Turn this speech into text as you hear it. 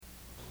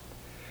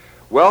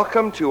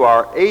Welcome to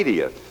our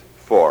 80th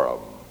Forum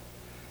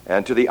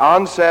and to the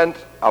onset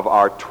of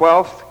our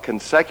 12th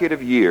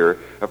consecutive year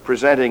of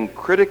presenting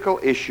critical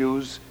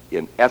issues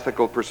in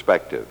ethical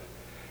perspective,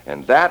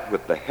 and that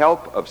with the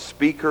help of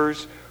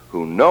speakers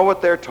who know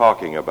what they're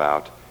talking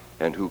about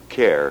and who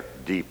care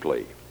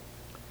deeply.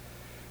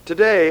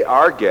 Today,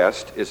 our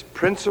guest is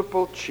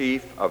Principal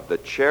Chief of the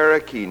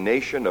Cherokee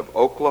Nation of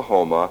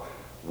Oklahoma,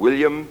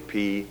 William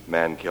P.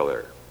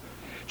 Mankiller.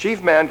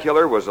 Chief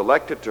Mankiller was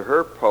elected to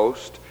her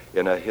post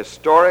in a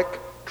historic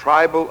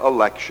tribal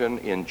election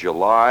in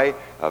July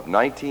of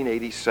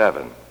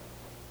 1987.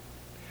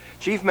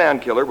 Chief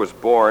Mankiller was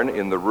born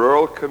in the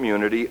rural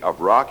community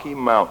of Rocky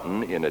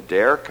Mountain in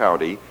Adair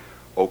County,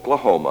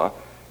 Oklahoma,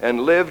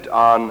 and lived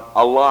on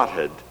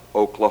allotted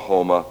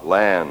Oklahoma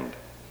land.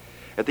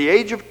 At the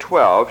age of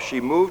 12,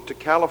 she moved to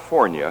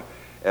California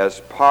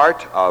as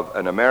part of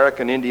an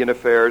American Indian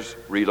Affairs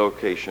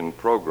relocation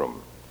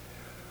program.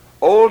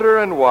 Older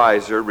and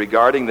wiser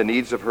regarding the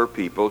needs of her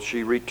people,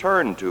 she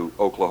returned to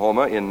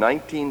Oklahoma in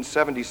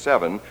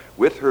 1977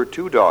 with her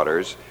two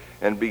daughters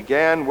and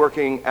began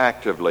working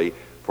actively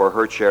for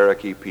her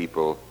Cherokee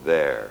people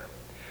there.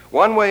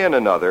 One way and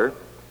another,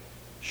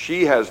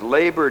 she has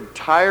labored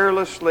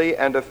tirelessly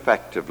and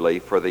effectively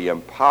for the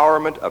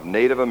empowerment of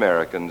Native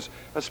Americans,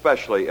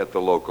 especially at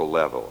the local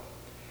level.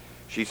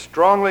 She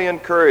strongly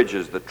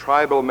encourages the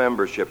tribal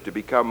membership to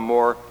become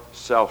more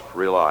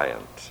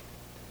self-reliant.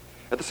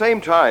 At the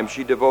same time,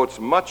 she devotes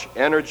much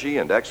energy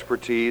and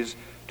expertise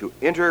to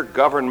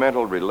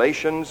intergovernmental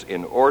relations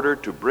in order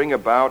to bring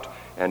about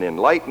an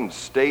enlightened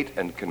state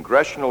and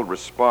congressional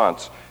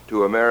response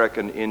to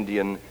American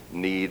Indian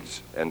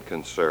needs and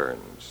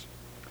concerns.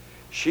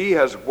 She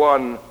has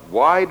won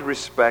wide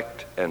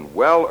respect and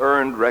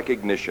well-earned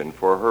recognition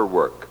for her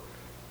work,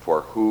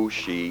 for who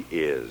she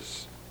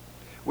is.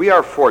 We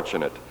are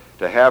fortunate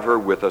to have her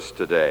with us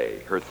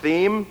today. Her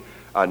theme,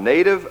 a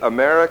Native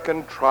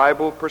American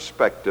tribal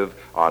perspective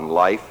on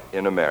life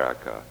in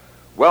America.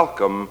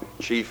 Welcome,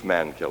 Chief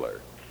Mankiller.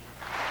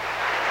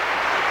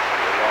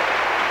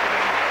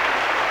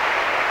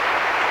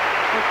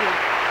 Thank you.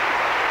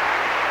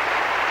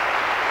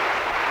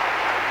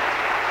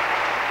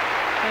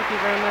 Thank you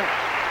very much.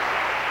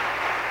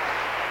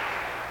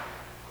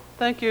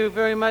 Thank you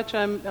very much.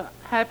 I'm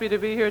happy to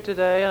be here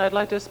today, and I'd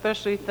like to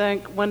especially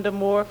thank Wenda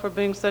Moore for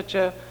being such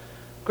a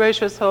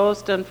gracious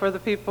host and for the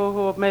people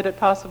who have made it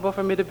possible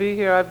for me to be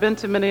here. I've been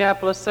to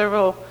Minneapolis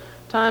several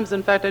times.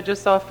 In fact, I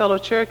just saw a fellow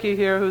Cherokee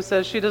here who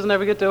says she doesn't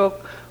ever get to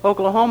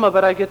Oklahoma,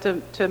 but I get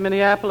to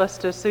Minneapolis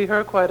to see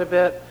her quite a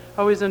bit.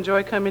 I always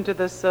enjoy coming to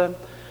this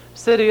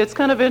city. It's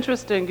kind of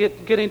interesting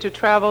getting to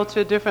travel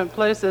to different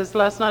places.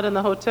 Last night in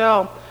the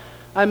hotel,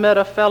 I met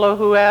a fellow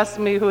who asked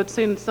me, who had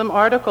seen some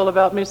article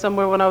about me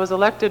somewhere when I was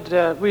elected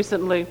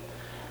recently,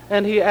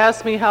 and he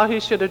asked me how he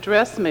should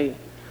address me.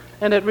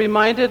 And it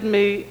reminded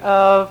me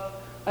of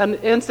an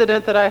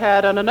incident that I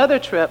had on another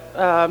trip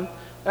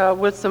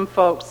with some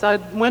folks. I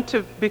went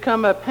to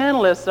become a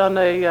panelist on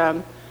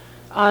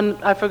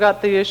I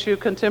forgot the issue,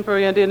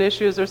 contemporary Indian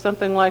issues or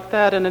something like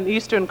that, in an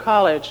Eastern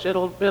college.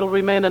 It'll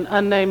remain an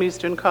unnamed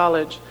Eastern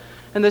college.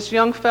 And this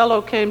young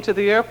fellow came to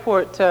the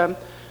airport to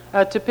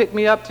pick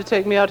me up, to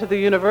take me out to the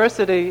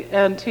university,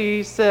 and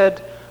he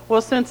said,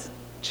 well, since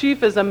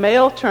chief is a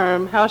male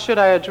term, how should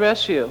I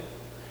address you?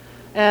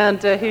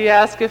 And he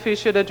asked if he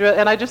should address,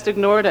 and I just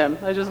ignored him.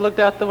 I just looked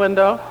out the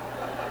window.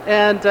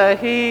 And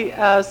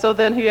so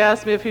then he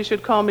asked me if he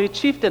should call me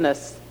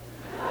chieftainess.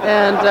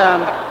 And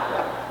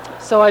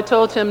so I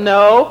told him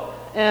no.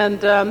 And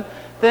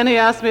then he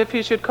asked me if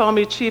he should call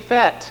me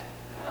chiefette.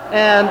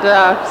 And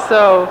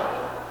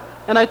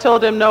and I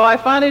told him no. I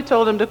finally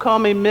told him to call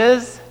me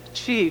Ms.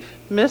 Chief,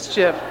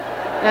 Mischief.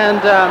 And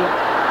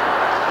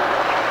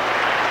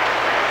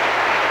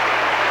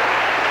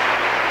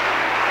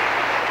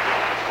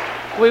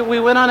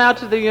we went on out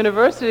to the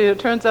university. It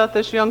turns out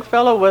this young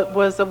fellow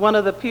was one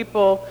of the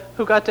people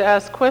who got to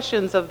ask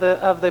questions of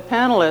the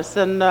panelists,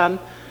 and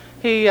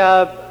he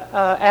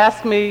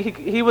asked me.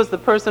 He was the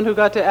person who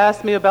got to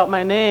ask me about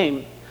my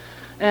name,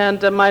 and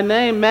my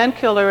name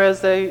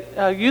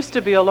Mankiller used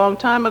to be a long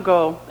time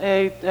ago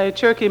a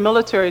Cherokee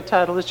military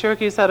title. The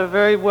Cherokees had a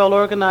very well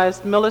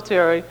organized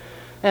military,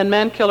 and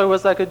Mankiller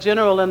was like a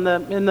general in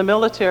the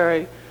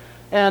military,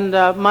 and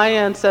my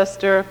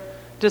ancestor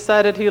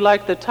decided he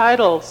liked the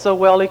title so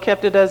well he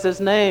kept it as his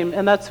name,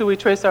 and that's who we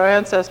trace our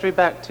ancestry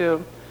back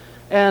to.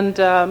 And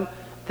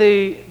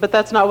but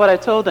that's not what I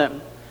told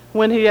him.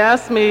 When he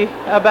asked me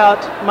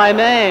about my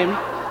name,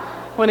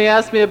 when he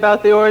asked me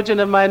about the origin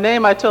of my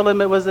name, I told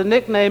him it was a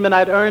nickname and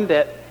I'd earned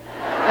it.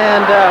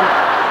 And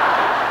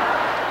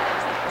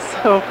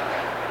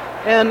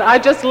and I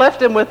just left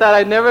him with that.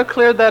 I never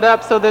cleared that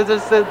up. So there's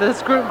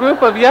this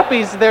group of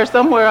yuppies there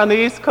somewhere on the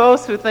East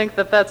Coast who think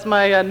that that's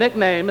my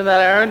nickname and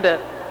that I earned it.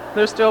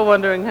 They're still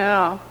wondering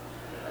how.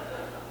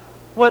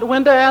 What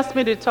Wenda asked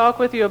me to talk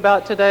with you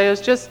about today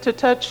is just to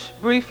touch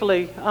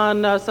briefly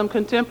on some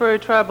contemporary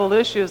tribal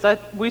issues.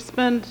 We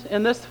spend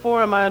in this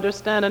forum, I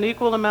understand, an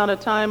equal amount of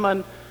time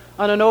on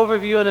on an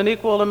overview and an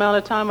equal amount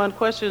of time on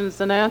questions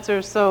and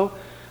answers. So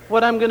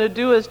what I'm going to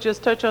do is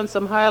just touch on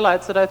some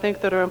highlights that I think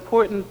that are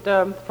important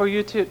for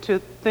you to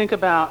think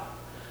about.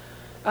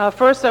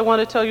 First, I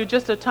want to tell you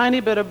just a tiny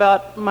bit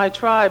about my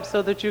tribe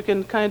so that you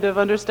can kind of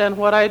understand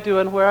what I do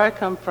and where I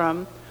come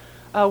from.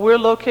 We're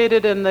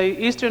located in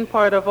the eastern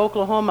part of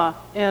Oklahoma,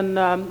 and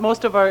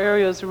most of our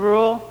area is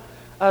rural.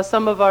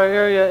 Some of our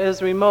area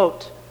is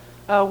remote.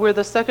 We're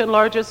the second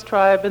largest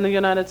tribe in the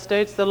United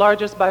States. The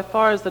largest by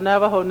far is the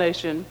Navajo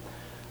Nation.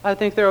 I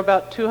think there are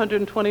about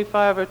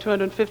 225 or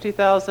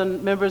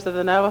 250,000 members of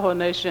the Navajo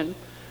Nation.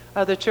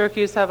 The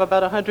Cherokees have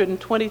about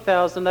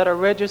 120,000 that are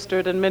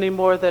registered and many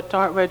more that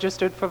aren't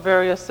registered for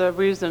various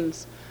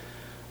reasons.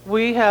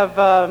 We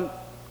have,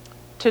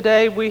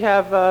 today we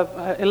have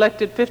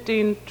elected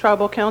 15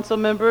 tribal council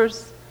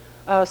members,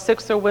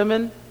 6 are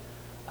women.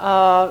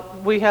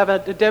 We have a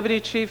deputy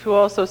chief who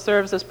also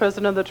serves as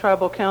president of the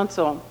tribal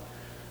council.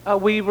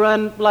 We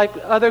run, like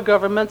other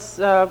governments,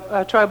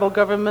 tribal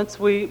governments,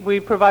 we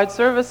provide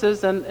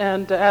services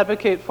and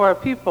advocate for our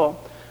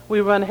people. We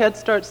run Head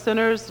Start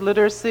centers,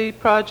 literacy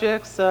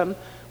projects. We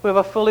have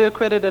a fully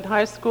accredited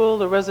high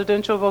school, a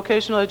residential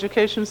vocational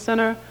education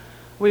center.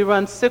 We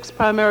run 6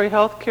 primary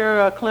health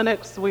care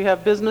clinics. We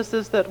have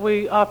businesses that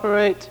we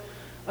operate.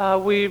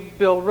 We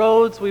build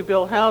roads, we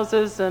build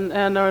houses,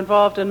 and are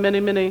involved in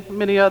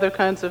many other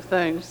kinds of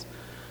things.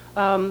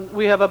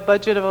 We have a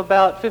budget of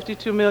about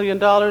 $52 million.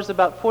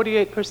 About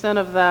 48%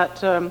 of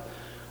that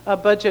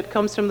budget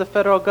comes from the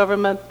federal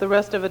government. The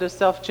rest of it is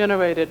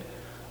self-generated.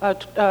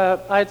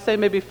 I'd say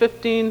maybe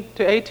 15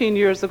 to 18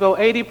 years ago,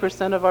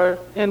 80% of our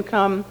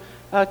income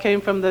came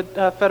from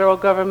the federal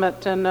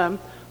government, and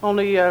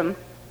only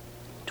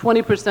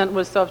 20%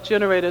 was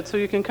self-generated. So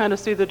you can kind of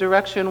see the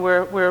direction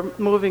we're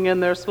moving in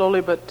there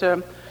slowly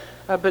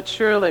but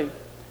surely.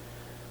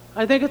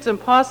 I think it's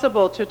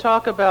impossible to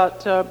talk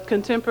about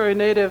contemporary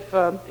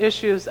Native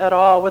issues at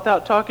all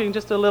without talking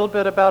just a little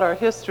bit about our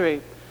history.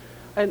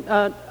 And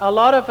a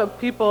lot of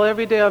people,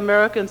 everyday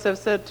Americans,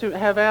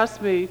 have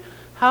asked me,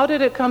 how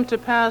did it come to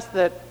pass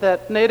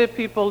that Native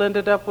people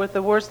ended up with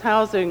the worst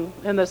housing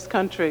in this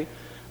country,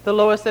 the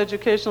lowest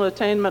educational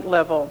attainment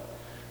level,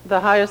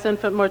 the highest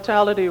infant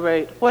mortality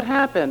rate? What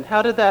happened?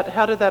 How did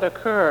that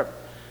occur?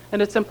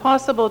 And it's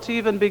impossible to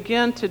even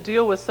begin to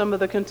deal with some of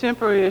the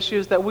contemporary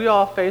issues that we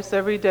all face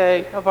every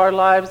day of our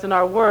lives and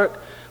our work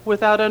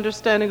without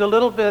understanding a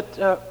little bit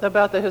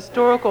about the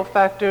historical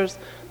factors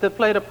that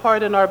played a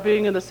part in our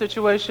being in the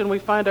situation we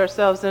find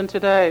ourselves in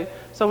today.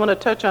 So I want to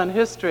touch on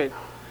history.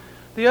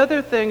 The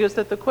other thing is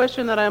that the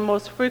question that I'm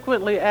most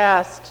frequently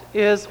asked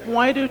is,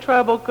 why do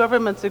tribal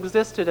governments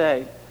exist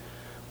today?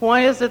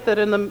 Why is it that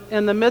in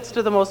the midst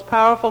of the most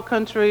powerful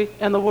country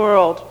in the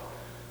world,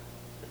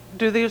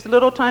 do these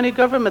little tiny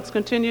governments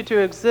continue to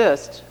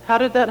exist? How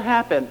did that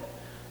happen?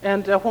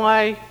 And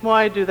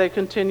why do they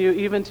continue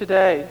even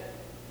today?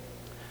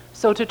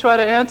 So to try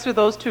to answer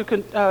those two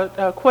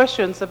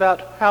questions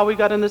about how we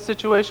got in the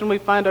situation we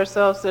find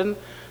ourselves in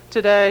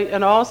today,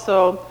 and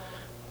also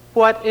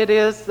what it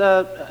is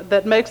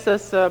that makes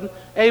us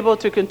able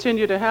to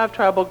continue to have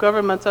tribal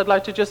governments, I'd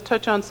like to just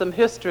touch on some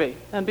history.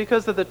 And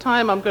because of the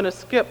time, I'm going to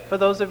skip, for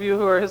those of you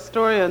who are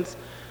historians,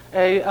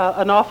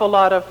 an awful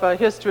lot of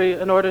history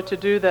in order to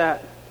do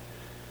that.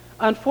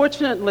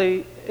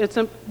 Unfortunately,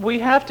 we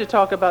have to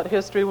talk about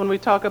history when we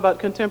talk about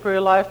contemporary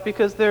life,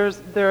 because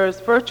there's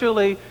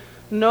virtually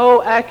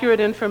no accurate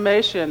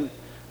information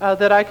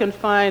that I can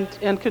find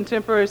in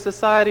contemporary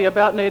society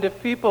about Native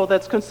people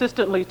that's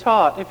consistently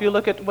taught. If you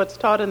look at what's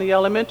taught in the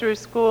elementary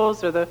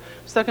schools or the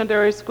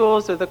secondary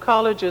schools or the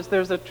colleges,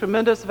 there's a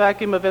tremendous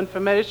vacuum of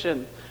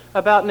information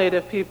about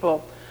Native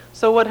people.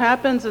 So what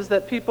happens is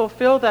that people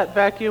fill that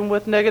vacuum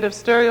with negative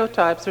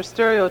stereotypes or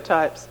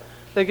stereotypes.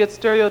 They get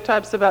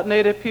stereotypes about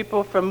Native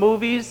people from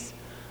movies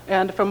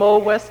and from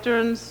old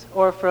westerns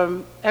or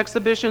from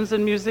exhibitions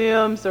in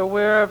museums or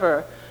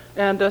wherever.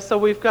 And so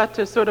we've got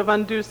to sort of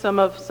undo some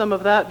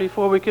of that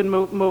before we can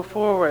move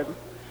forward.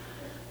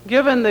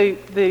 Given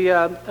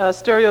the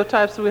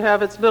stereotypes we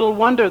have, it's little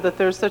wonder that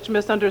there's such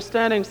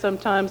misunderstanding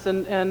sometimes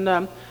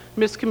and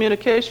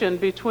miscommunication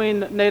between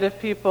Native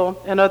people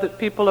and other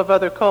people of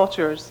other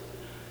cultures.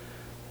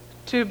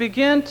 To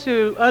begin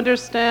to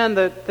understand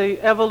the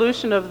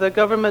evolution of the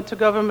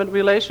government-to-government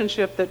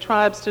relationship that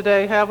tribes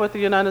today have with the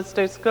United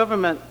States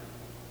government,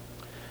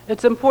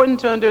 it's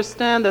important to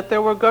understand that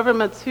there were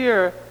governments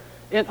here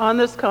on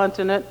this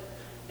continent,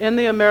 in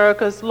the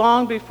Americas,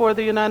 long before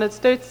the United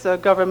States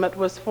government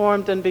was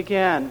formed and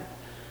began.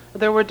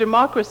 There were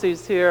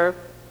democracies here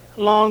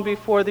long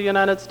before the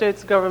United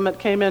States government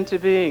came into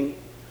being.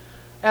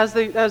 As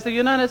the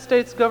United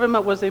States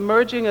government was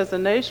emerging as a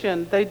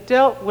nation, they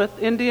dealt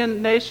with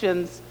Indian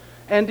nations,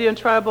 Indian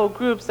tribal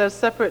groups as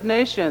separate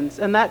nations,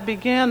 and that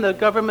began the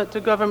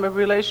government-to-government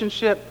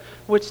relationship,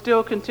 which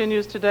still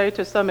continues today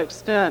to some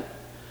extent.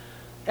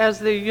 As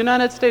the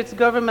United States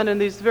government and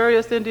these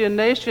various Indian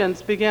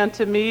nations began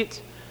to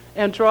meet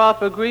and draw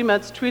up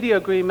agreements, treaty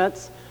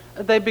agreements,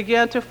 they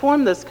began to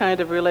form this kind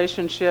of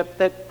relationship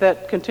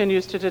that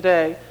continues to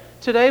today.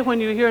 Today, when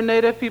you hear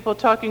Native people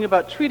talking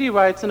about treaty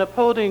rights and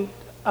upholding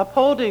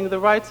the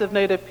rights of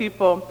Native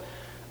people,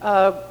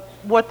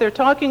 what they're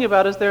talking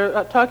about is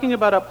they're talking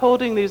about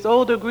upholding these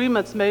old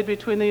agreements made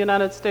between the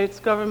United States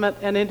government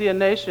and Indian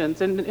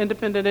nations, and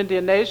independent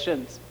Indian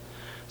nations.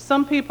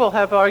 Some people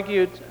have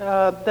argued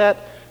that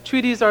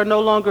treaties are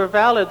no longer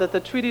valid, that the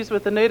treaties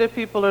with the Native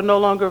people are no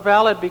longer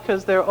valid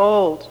because they're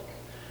old.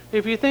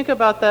 If you think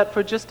about that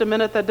for just a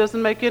minute, that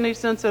doesn't make any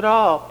sense at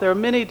all. There are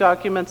many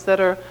documents that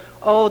are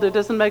old. It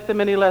doesn't make them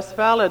any less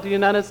valid. The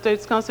United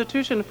States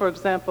Constitution, for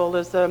example,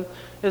 is an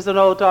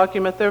old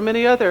document. There are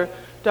many other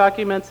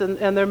documents,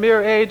 and their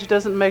mere age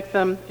doesn't make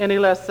them any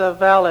less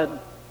valid.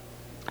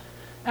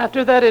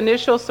 After that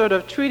initial sort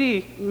of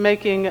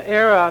treaty-making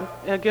era,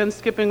 again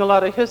skipping a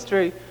lot of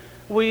history,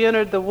 we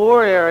entered the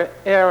war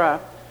era.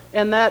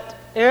 And that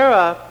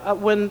era,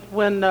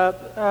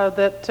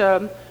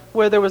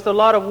 where there was a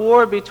lot of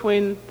war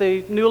between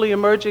the newly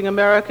emerging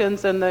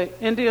Americans and the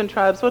Indian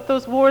tribes, what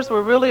those wars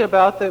were really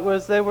about, they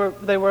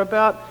were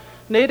about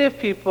Native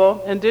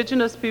people,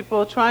 indigenous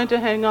people, trying to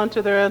hang on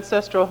to their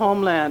ancestral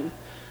homeland.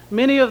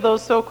 Many of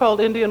those so-called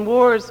Indian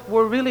wars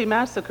were really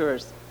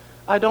massacres.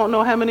 I don't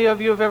know how many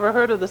of you have ever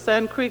heard of the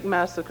Sand Creek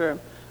Massacre.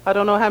 I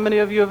don't know how many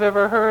of you have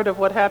ever heard of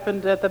what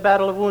happened at the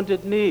Battle of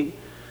Wounded Knee.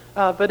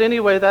 But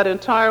anyway, that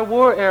entire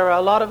war era,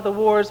 a lot of the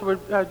wars were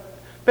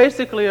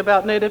basically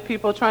about Native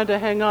people trying to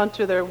hang on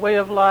to their way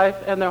of life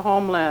and their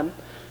homeland.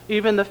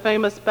 Even the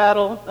famous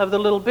Battle of the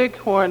Little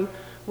Bighorn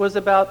was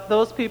about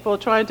those people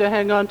trying to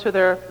hang on to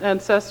their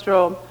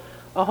ancestral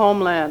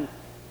homeland.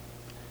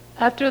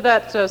 After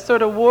that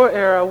sort of war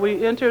era,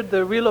 we entered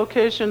the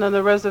relocation and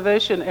the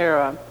reservation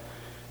era,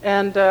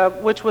 and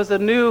which was a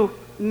new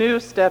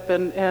step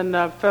in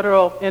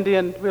federal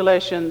Indian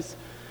relations.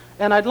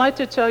 And I'd like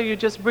to tell you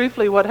just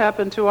briefly what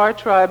happened to our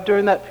tribe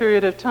during that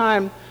period of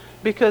time,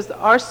 because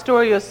our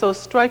story is so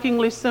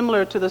strikingly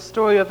similar to the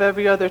story of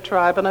every other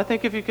tribe. And I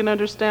think if you can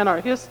understand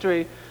our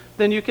history,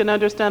 then you can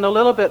understand a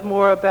little bit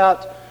more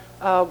about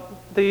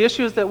the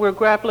issues that we're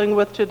grappling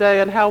with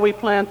today and how we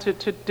plan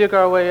to dig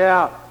our way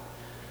out.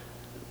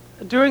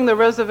 During the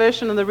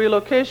reservation and the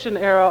relocation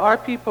era, our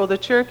people, the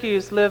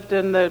Cherokees, lived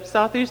in the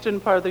southeastern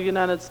part of the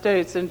United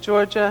States, in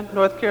Georgia,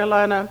 North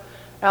Carolina,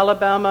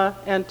 Alabama,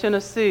 and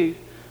Tennessee.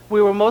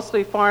 We were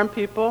mostly farm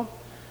people.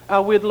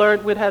 We'd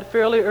had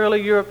fairly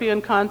early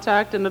European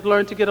contact and had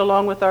learned to get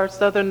along with our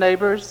southern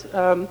neighbors.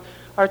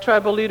 Our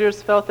tribal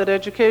leaders felt that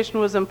education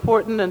was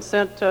important and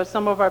sent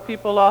some of our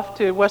people off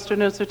to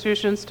Western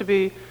institutions to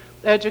be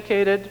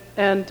educated.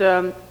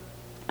 And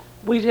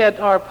we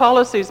had our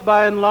policies,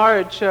 by and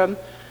large,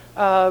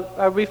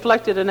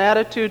 reflected an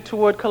attitude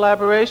toward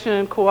collaboration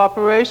and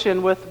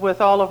cooperation with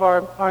all of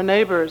our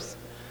neighbors.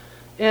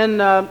 In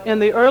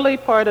the early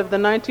part of the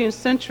 19th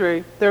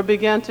century, there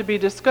began to be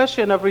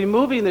discussion of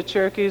removing the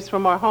Cherokees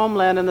from our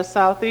homeland in the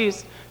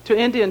southeast to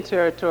Indian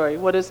Territory,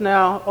 what is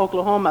now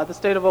Oklahoma, the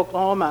state of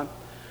Oklahoma.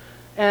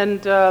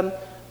 And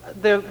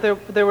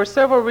there were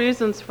several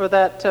reasons for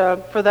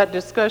that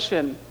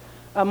discussion,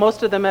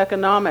 most of them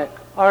economic.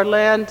 Our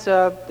land,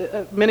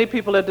 many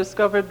people had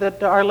discovered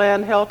that our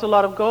land held a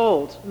lot of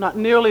gold, not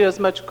nearly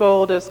as much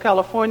gold as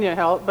California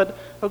held, but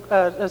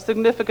a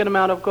significant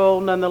amount of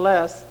gold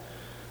nonetheless.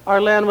 Our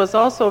land was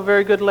also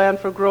very good land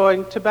for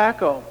growing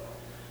tobacco.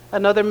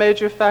 Another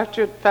major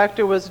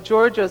factor was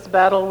Georgia's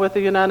battle with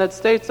the United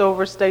States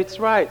over states'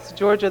 rights.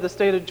 Georgia, the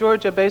state of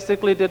Georgia,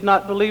 basically did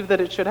not believe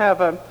that it should have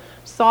a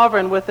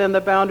sovereign within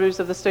the boundaries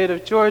of the state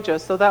of Georgia,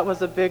 so that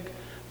was a big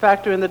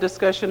factor in the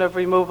discussion of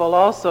removal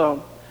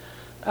also.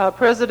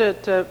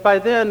 By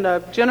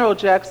then, General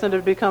Jackson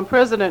had become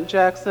President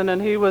Jackson,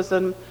 and he was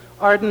an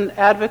ardent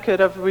advocate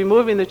of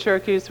removing the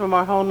Cherokees from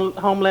our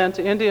homeland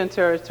to Indian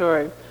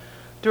Territory.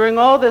 During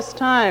all this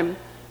time,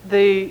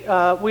 many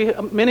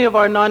of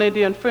our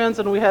non-Indian friends,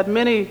 and we had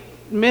many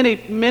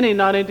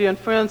non-Indian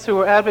friends who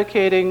were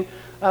advocating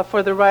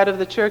for the right of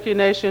the Cherokee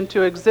Nation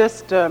to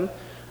exist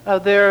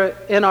there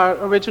in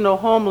our original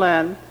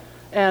homeland,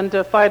 and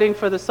fighting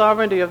for the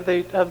sovereignty of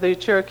the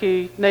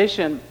Cherokee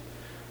Nation.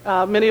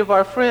 Many of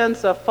our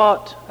friends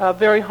fought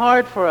very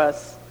hard for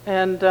us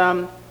and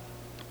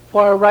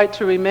for our right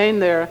to remain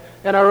there,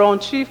 and our own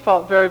chief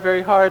fought very,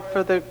 very hard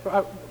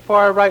for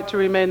our right to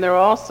remain there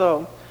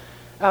also.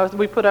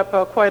 We put up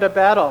quite a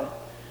battle.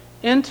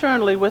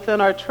 Internally within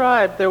our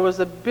tribe, there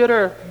was a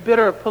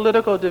bitter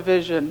political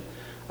division.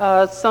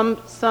 You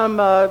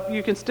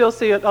can still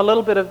see a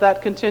little bit of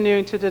that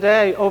continuing to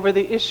today over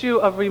the issue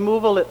of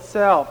removal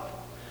itself.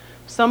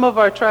 Some of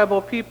our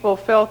tribal people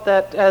felt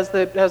that as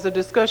the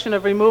discussion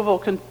of removal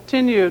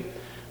continued,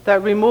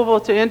 that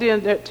removal to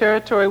Indian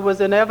Territory was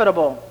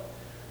inevitable.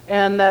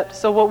 And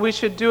so what we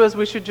should do is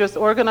we should just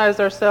organize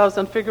ourselves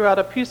and figure out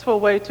a peaceful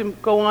way to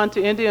go on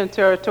to Indian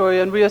Territory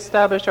and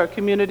reestablish our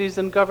communities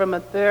and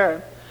government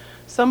there.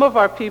 Some of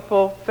our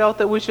people felt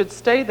that we should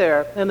stay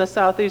there in the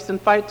southeast and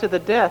fight to the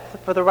death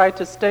for the right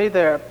to stay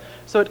there.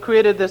 So it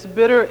created this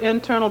bitter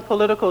internal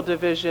political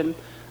division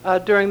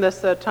during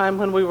this time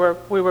when we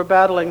were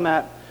battling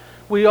that.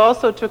 We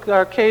also took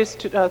our case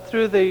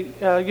through the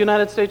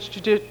United States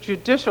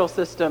judicial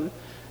system,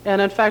 and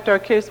in fact our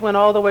case went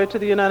all the way to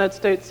the United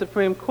States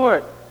Supreme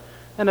Court,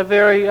 and a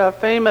very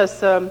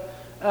famous,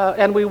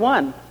 and we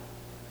won.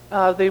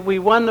 We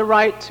won the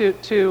right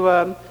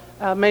to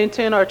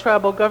maintain our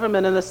tribal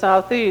government in the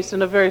Southeast.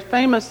 In a very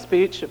famous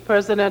speech,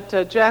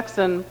 President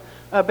Jackson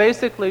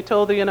basically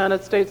told the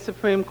United States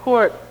Supreme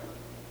Court,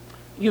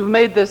 "You've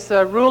made this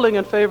ruling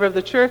in favor of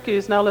the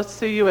Cherokees, now let's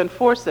see you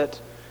enforce it,"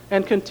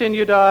 and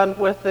continued on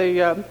with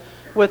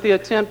the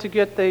attempt to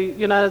get the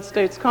United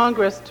States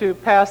Congress to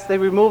pass the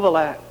Removal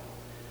Act.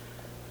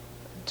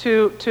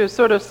 To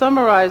sort of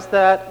summarize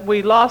that,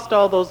 we lost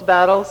all those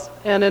battles,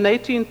 and in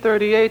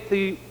 1838,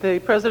 the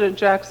President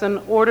Jackson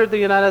ordered the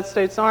United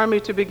States Army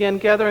to begin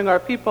gathering our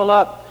people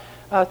up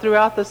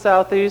throughout the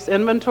Southeast,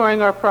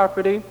 inventorying our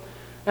property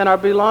and our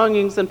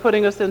belongings, and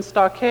putting us in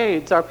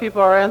stockades, our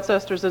people, our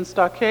ancestors in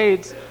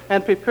stockades,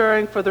 and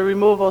preparing for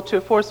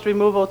the forced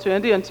removal to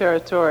Indian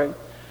Territory.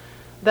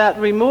 That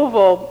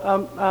removal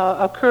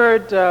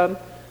occurred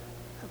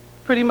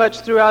pretty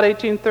much throughout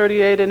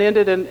 1838 and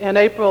ended in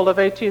April of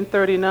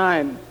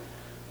 1839.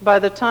 By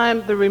the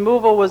time the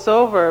removal was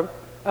over,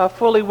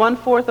 fully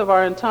 1/4 of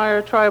our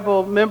entire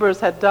tribal members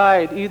had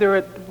died,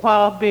 either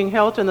while being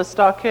held in the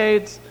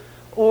stockades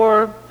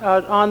or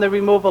on the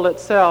removal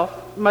itself,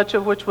 much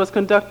of which was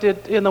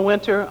conducted in the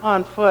winter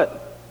on foot.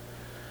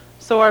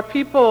 So our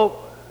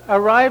people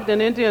arrived in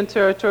Indian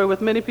Territory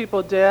with many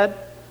people dead.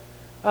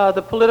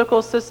 The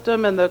political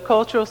system and the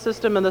cultural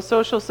system and the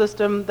social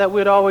system that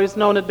we'd always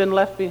known had been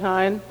left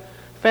behind.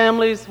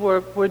 Families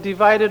were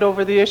divided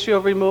over the issue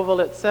of removal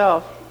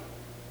itself.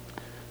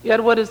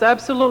 Yet what is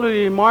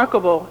absolutely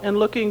remarkable in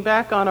looking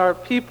back on our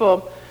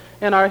people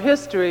and our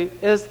history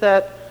is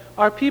that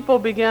our people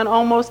began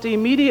almost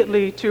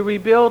immediately to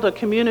rebuild a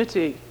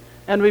community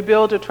and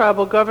rebuild a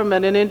tribal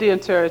government in Indian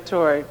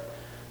Territory.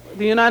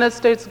 The United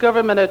States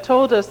government had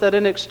told us that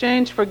in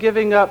exchange for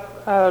giving up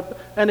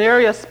an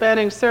area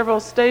spanning several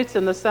states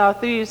in the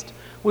Southeast,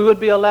 we would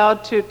be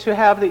allowed to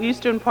have the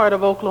eastern part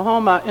of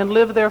Oklahoma and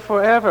live there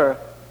forever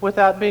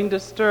without being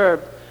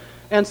disturbed.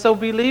 And so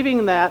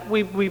believing that,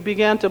 we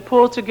began to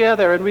pull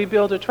together and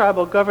rebuild a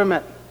tribal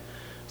government.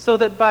 So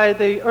that by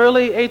the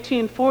early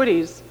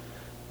 1840s,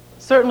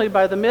 certainly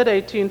by the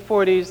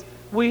mid-1840s,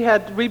 we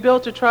had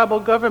rebuilt a tribal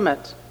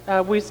government.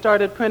 We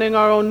started printing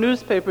our own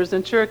newspapers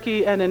in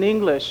Cherokee and in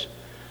English.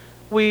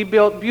 We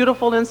built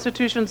beautiful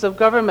institutions of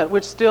government,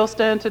 which still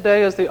stand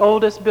today as the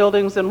oldest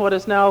buildings in what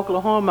is now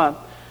Oklahoma.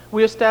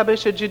 We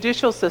established a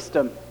judicial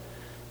system.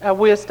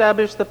 We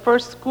established the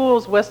first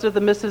schools west of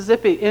the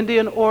Mississippi,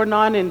 Indian or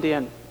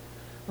non-Indian.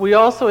 We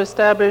also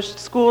established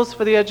schools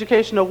for the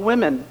education of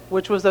women,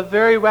 which was a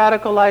very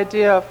radical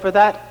idea for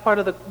that part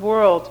of the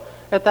world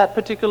at that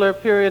particular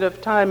period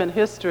of time in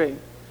history.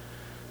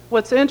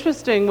 What's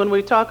interesting when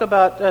we talk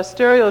about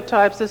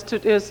stereotypes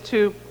is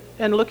to,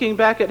 and looking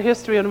back at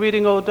history and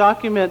reading old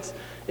documents,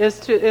 is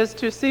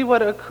to see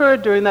what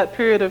occurred during that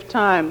period of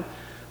time.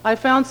 I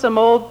found some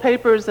old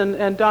papers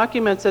and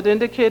documents that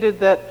indicated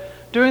that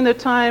during the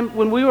time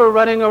when we were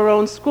running our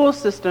own school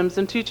systems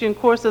and teaching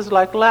courses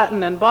like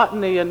Latin and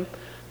botany and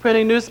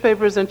printing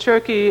newspapers in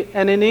Cherokee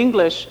and in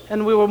English,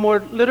 and we were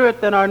more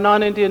literate than our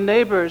non-Indian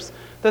neighbors,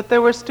 that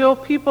there were still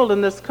people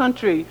in this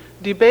country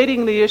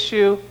debating the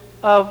issue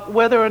of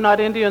whether or not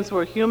Indians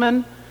were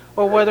human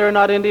or whether or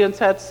not Indians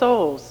had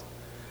souls.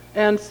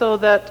 And so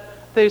that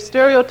the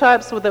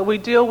stereotypes that we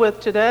deal with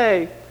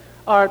today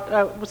are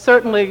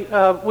certainly,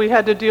 we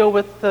had to deal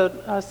with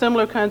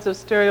similar kinds of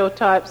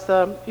stereotypes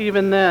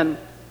even then.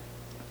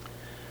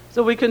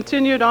 So we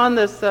continued on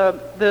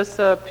this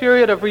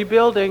period of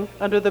rebuilding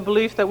under the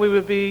belief that we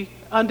would be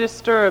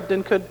undisturbed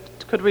and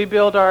could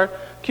rebuild our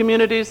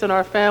communities and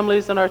our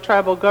families and our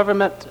tribal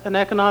government and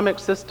economic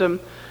system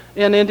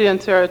in Indian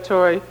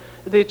Territory.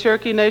 The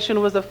Cherokee Nation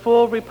was a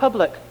full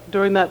republic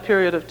during that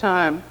period of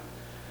time.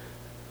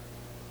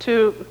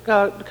 To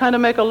kind of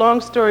make a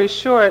long story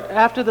short,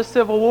 after the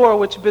Civil War,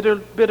 which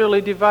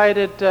bitterly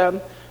divided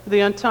the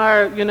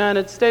entire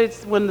United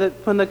States, when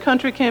the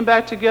country came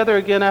back together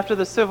again after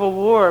the Civil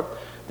War,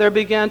 there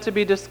began to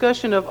be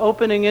discussion of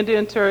opening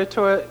Indian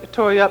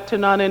Territory up to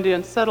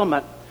non-Indian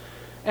settlement.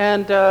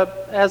 And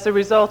as a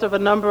result of a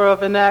number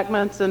of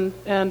enactments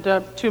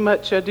and too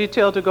much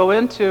detail to go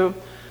into,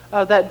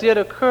 that did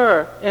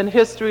occur in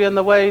history in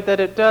the way that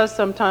it does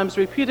sometimes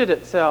repeated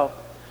itself.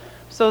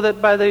 So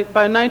that by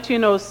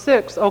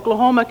 1906,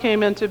 Oklahoma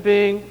came into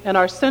being, and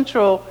our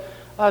central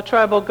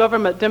tribal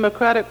government,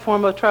 democratic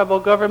form of tribal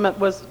government,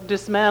 was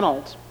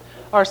dismantled.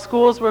 Our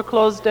schools were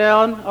closed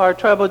down, our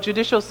tribal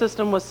judicial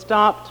system was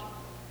stopped.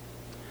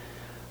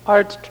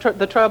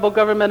 The tribal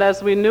government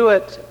as we knew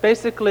it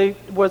basically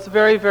was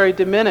very, very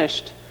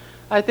diminished.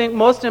 I think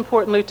most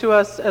importantly to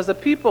us as a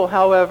people,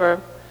 however,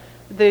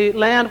 the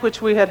land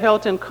which we had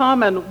held in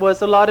common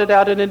was allotted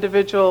out in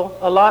individual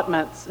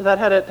allotments. That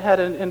had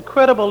an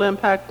incredible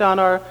impact on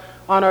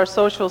our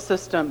social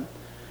system.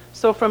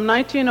 So from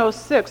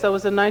 1906, that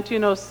was in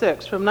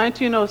 1906, from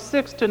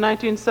 1906 to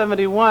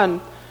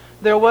 1971,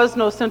 there was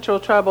no central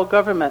tribal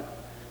government.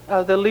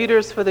 the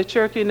leaders for the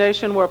Cherokee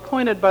Nation were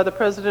appointed by the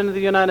President of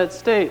the United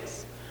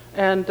States.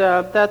 And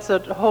that's a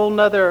whole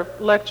nother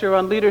lecture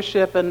on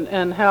leadership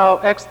and how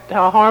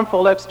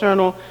harmful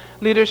external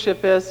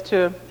leadership is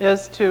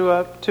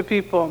to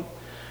people.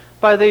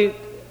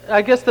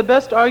 I guess the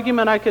best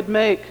argument I could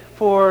make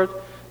for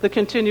the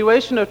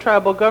continuation of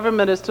tribal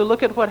government is to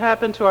look at what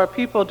happened to our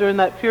people during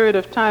that period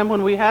of time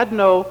when we had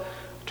no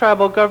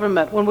tribal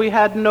government, when we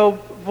had no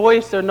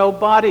voice or no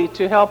body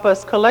to help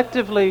us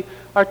collectively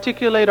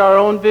articulate our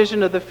own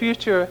vision of the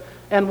future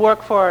and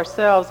work for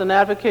ourselves and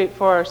advocate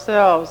for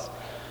ourselves.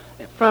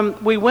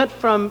 We went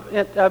from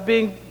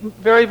being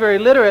very, very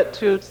literate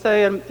to,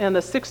 say, in the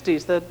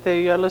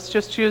 60s, let's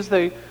just use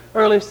the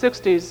early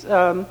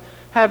 60s,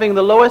 having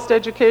the lowest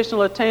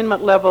educational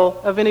attainment level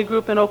of any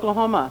group in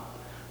Oklahoma,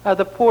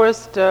 the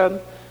poorest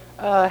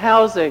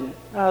housing,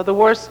 the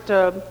worst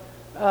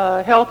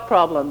health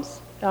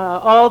problems.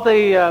 All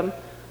the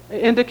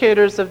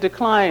indicators of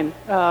decline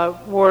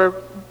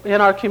were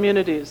in our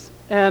communities,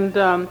 and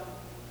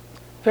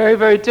very,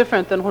 very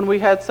different than when we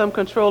had some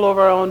control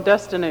over our own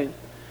destiny.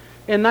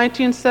 In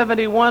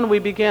 1971, we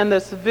began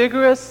this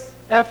vigorous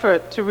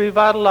effort to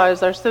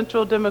revitalize our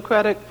central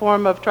democratic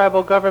form of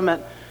tribal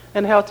government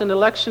and held an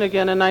election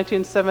again in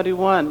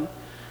 1971.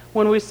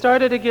 When we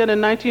started again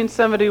in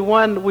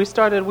 1971,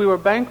 we were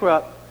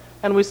bankrupt,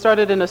 and we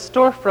started in a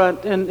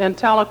storefront in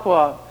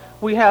Tahlequah.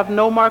 We have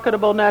no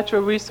marketable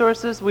natural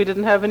resources. We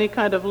didn't have any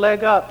kind of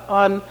leg up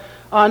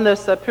on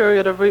this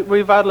period of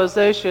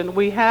revitalization.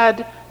 We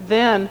had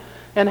then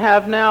and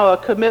have now a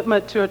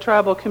commitment to a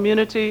tribal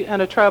community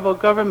and a tribal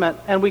government,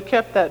 and we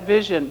kept that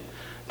vision.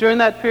 During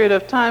that period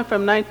of time,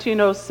 from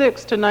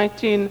 1906 to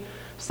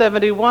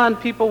 1971,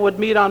 people would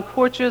meet on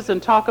porches and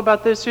talk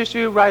about this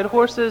issue, ride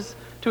horses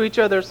to each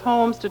other's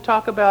homes to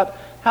talk about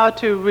how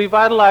to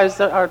revitalize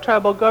our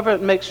tribal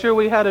government, make sure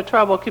we had a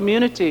tribal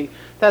community.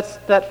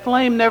 That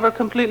flame never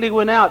completely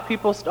went out.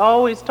 People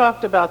always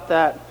talked about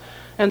that.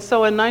 And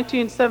so in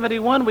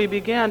 1971, we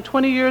began,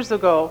 20 years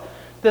ago,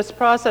 this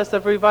process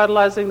of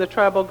revitalizing the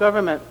tribal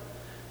government.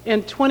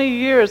 In 20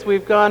 years,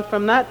 we've gone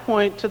from that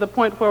point to the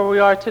point where we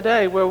are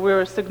today, where we're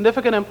a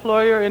significant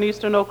employer in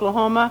eastern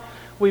Oklahoma.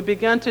 We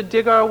began to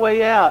dig our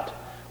way out.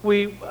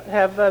 We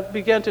have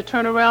begun to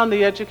turn around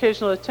the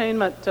educational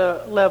attainment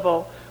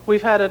level.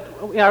 We've had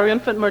our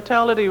infant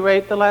mortality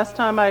rate, the last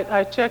time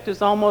I checked,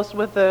 is almost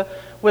with the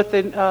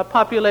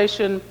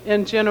population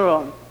in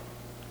general.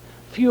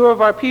 Fewer of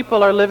our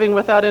people are living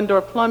without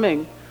indoor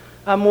plumbing.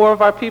 More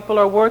of our people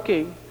are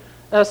working.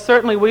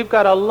 Certainly, we've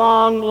got a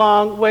long,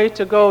 long way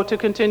to go to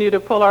continue to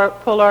pull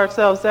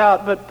ourselves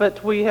out,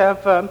 but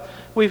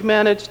we've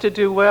managed to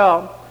do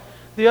well.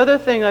 The other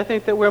thing I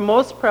think that we're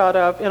most proud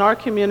of in our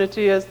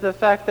community is the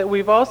fact that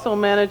we've also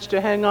managed to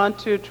hang on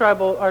to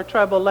our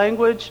tribal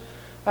language,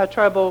 our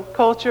tribal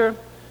culture,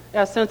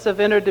 a sense of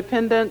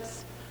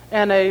interdependence,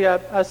 and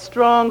a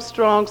strong,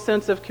 strong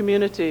sense of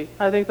community.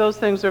 I think those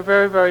things are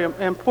very, very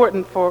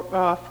important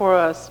for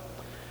us.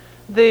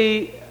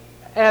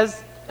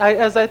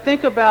 As I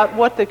think about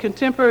what the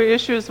contemporary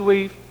issues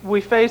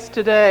we face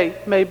today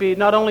may be,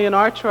 not only in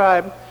our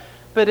tribe,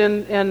 but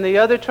in the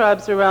other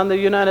tribes around the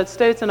United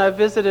States, and I've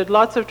visited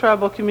lots of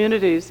tribal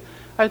communities,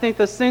 I think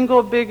the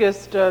single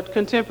biggest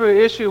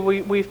contemporary issue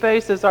we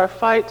face is our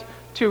fight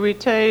to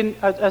retain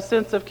a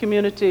sense of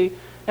community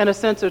and a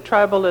sense of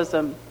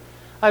tribalism.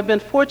 I've been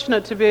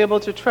fortunate to be able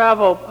to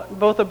travel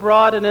both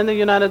abroad and in the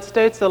United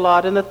States a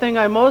lot, and the thing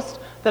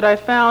that I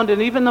found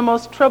in even the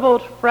most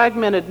troubled,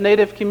 fragmented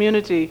Native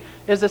community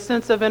is a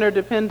sense of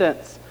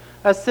interdependence,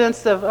 a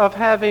sense of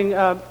having,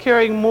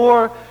 caring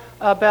more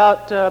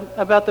about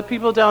the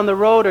people down the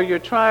road or your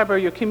tribe or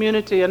your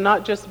community, and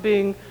not just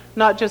being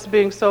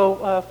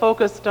so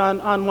focused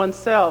on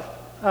oneself.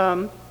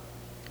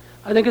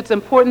 I think it's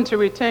important to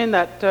retain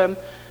that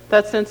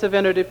sense of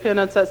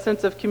interdependence, that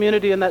sense of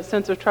community, and that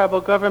sense of tribal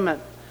government.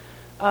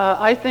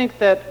 I think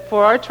that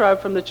for our tribe,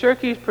 from the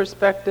Cherokee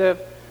perspective,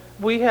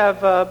 we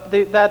have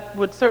that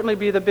would certainly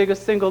be the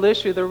biggest single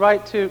issue, the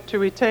right to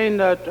retain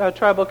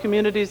tribal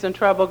communities and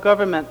tribal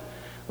government.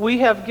 We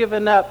have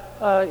given up,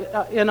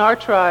 in our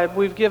tribe,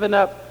 we've given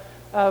up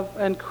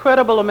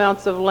incredible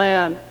amounts of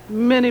land,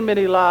 many,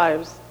 many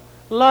lives,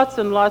 lots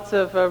and lots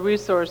of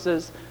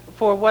resources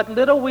for what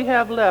little we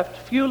have left,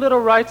 few little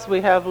rights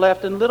we have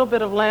left, and little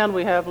bit of land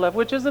we have left,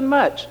 which isn't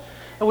much.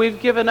 And we've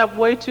given up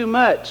way too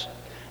much.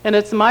 And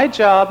it's my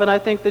job, and I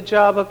think the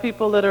job of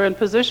people that are in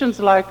positions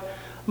like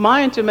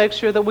mine, to make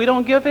sure that we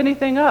don't give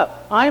anything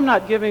up. I'm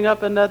not giving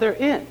up another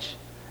inch.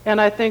 And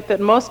I think that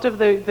most of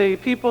the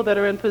people that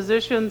are in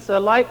positions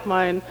like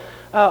mine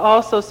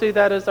also see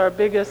that as our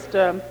biggest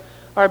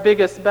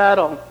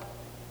battle.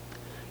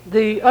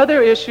 The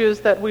other issues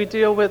that we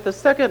deal with, the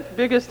second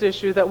biggest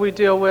issue that we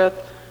deal with,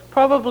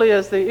 probably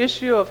is the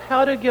issue of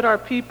how to get our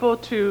people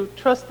to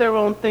trust their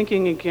own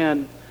thinking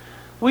again.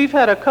 We've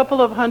had a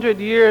couple of 100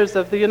 years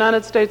of the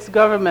United States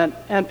government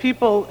and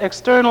people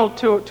external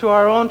to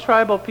our own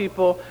tribal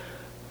people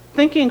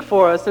thinking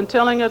for us and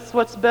telling us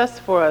what's best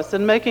for us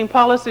and making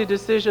policy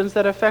decisions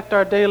that affect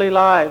our daily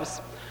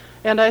lives.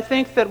 And I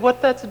think that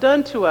what that's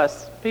done to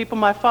us, people,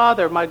 my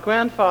father, my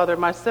grandfather,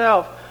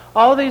 myself,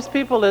 all these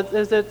people,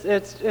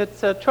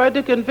 it's tried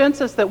to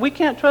convince us that we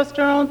can't trust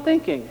our own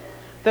thinking,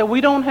 that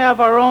we don't have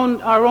our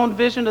own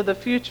vision of the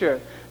future,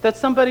 that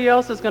somebody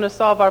else is going to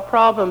solve our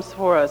problems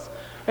for us.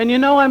 And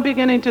I'm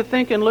beginning to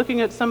think, and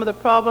looking at some of the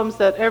problems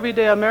that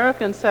everyday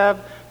Americans have,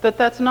 that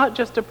that's not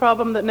just a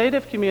problem that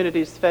Native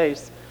communities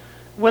face.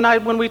 When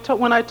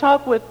I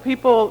talk with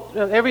people,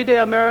 everyday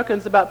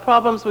Americans, about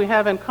problems we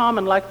have in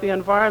common, like the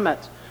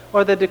environment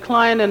or the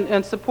decline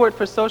in support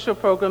for social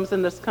programs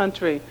in this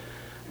country,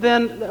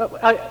 then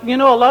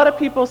a lot of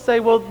people say,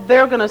 well,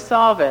 they're going to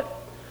solve it.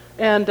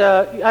 And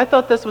I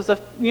thought this was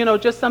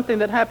just something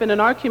that happened in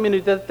our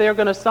community, that they're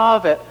going to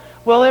solve it.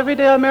 Well,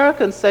 everyday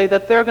Americans say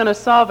that they're going to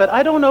solve it.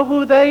 I don't know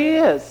who they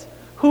is.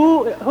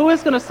 Who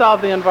is going to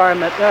solve the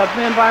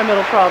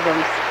environmental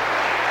problems?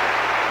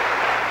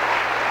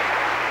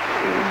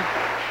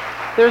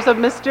 There's a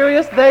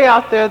mysterious they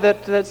out there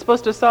that's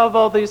supposed to solve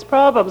all these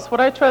problems.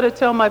 What I try to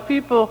tell my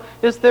people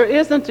is there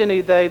isn't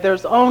any they,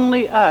 there's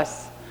only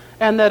us.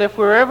 And that if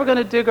we're ever going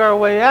to dig our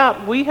way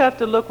out, we have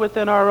to look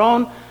within our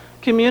own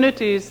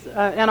communities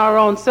and our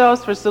own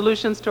selves for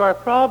solutions to our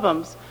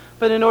problems.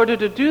 But in order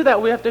to do that,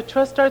 we have to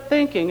trust our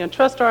thinking and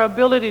trust our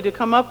ability to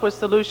come up with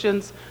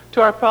solutions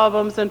to our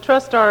problems and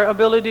trust our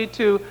ability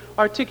to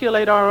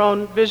articulate our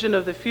own vision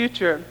of the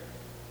future.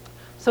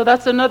 So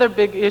that's another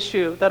big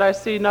issue that I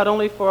see not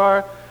only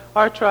for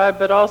our tribe,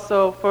 but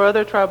also for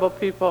other tribal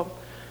people.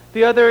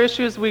 The other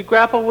issues we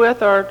grapple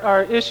with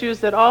are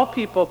issues that all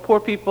people, poor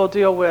people,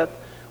 deal with.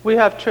 We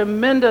have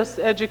tremendous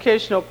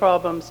educational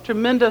problems,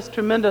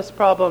 tremendous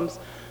problems.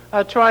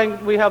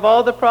 We have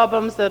all the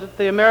problems that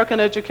the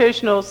American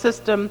educational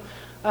system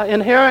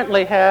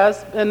inherently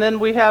has, and then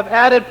we have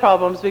added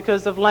problems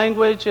because of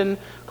language and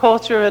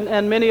culture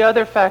and many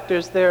other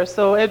factors there.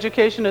 So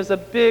education is a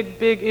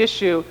big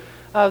issue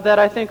that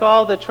I think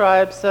all the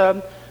tribes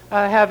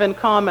have in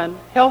common.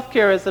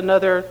 Healthcare is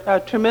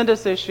another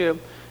tremendous issue,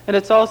 and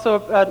it's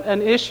also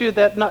an issue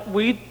that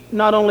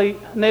not only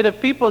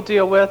Native people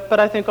deal with, but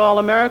I think all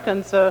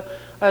Americans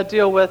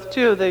deal with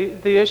too,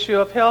 the issue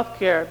of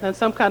healthcare and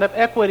some kind of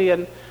equity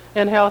in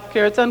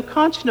healthcare. It's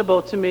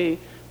unconscionable to me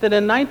that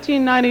in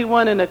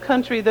 1991, in a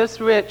country this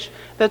rich,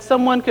 that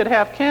someone could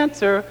have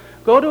cancer,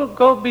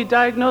 go be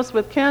diagnosed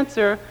with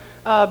cancer,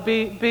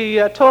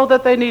 be told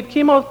that they need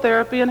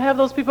chemotherapy, and have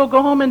those people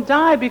go home and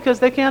die because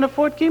they can't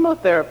afford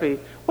chemotherapy.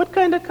 What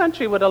kind of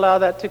country would allow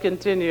that to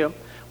continue?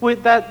 So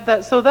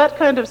that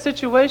kind of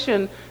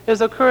situation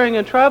is occurring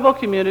in tribal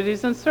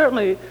communities, and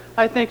certainly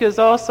I think is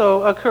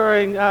also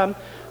occurring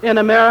in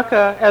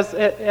America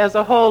as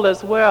a whole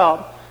as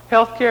well.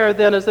 Healthcare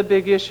then is a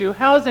big issue.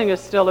 Housing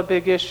is still a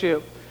big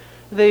issue.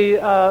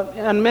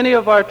 In many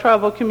of our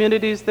tribal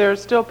communities, there are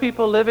still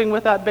people living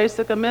without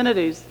basic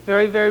amenities,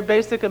 very, very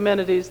basic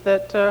amenities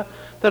that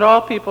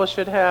all people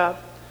should have.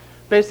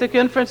 Basic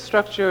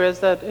infrastructure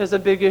is a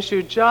big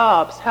issue.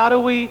 Jobs. How do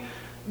we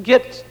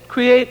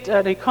create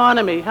an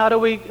economy? How do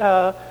we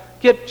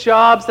get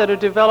jobs that are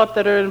developed,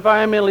 that are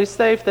environmentally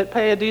safe, that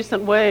pay a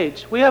decent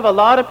wage? We have a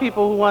lot of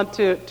people who want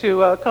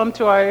to come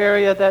to our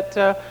area that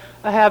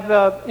have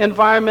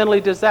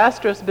environmentally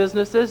disastrous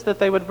businesses that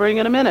they would bring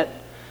in a minute.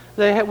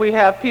 We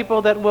have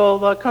people that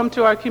will come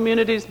to our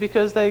communities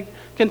because they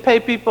can pay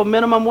people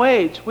minimum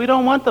wage. We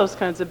don't want those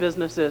kinds of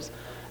businesses.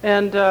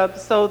 And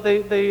so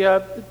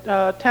the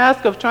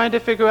task of trying to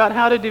figure out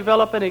how to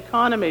develop an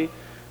economy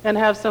and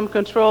have some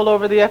control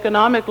over the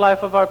economic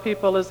life of our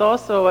people is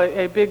also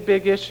a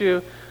big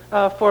issue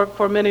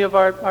for many of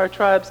our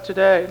tribes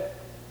today.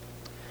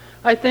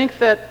 I think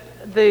that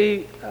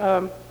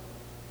I'm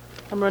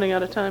running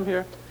out of time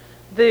here.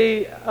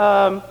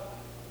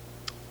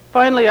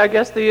 Finally, I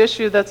guess the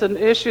issue that's an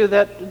issue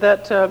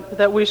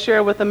that we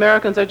share with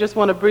Americans, I just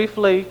want to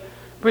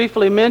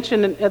briefly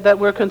mention that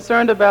we're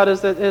concerned about is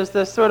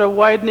the sort of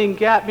widening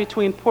gap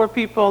between poor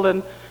people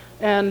and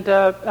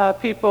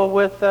people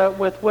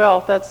with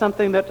wealth. That's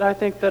something that I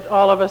think that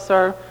all of us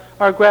are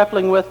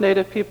grappling with,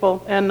 Native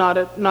people and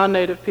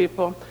non-Native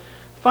people.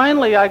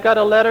 Finally, I got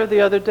a letter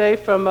the other day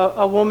from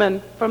a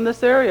woman from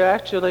this area,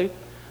 actually,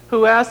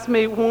 who asked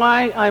me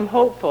why I'm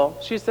hopeful.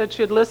 She said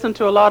she had listened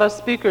to a lot of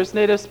speakers,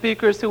 Native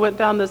speakers, who went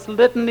down this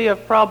litany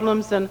of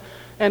problems and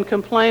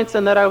complaints,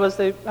 and that I was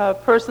a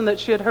person that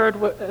she had heard.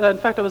 In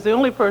fact, I was the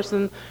only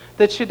person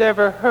that she'd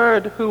ever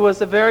heard who was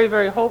very,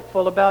 very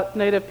hopeful about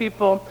Native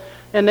people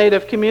and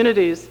Native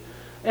communities.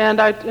 So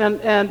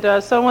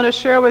I want to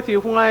share with you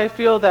why I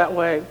feel that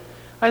way.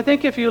 I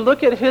think if you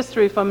look at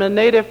history from a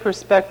Native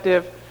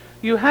perspective,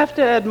 you have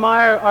to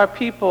admire our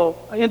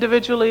people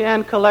individually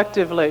and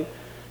collectively.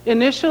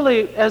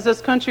 Initially, as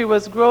this country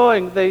was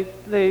growing,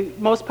 the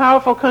most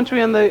powerful country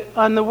on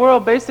the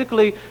world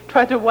basically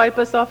tried to wipe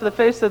us off the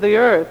face of the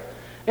earth.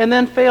 And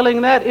then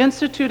failing that,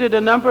 instituted a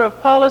number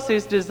of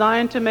policies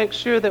designed to make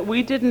sure that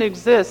we didn't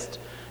exist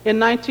in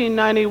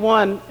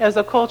 1991 as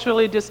a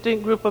culturally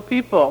distinct group of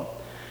people.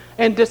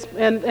 And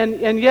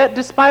yet,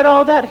 despite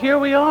all that, here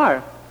we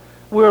are.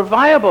 we're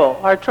viable.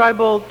 Our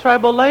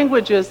tribal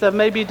languages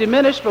may be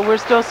diminished, but we're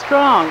still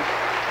strong.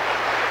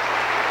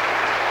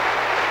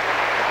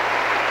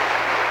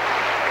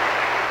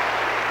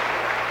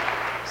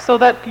 So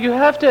that you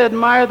have to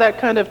admire that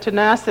kind of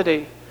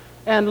tenacity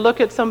and look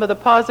at some of the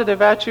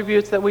positive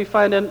attributes that we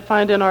find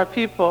in our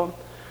people.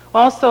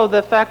 Also,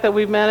 the fact that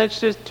we've managed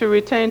to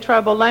retain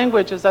tribal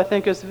languages, I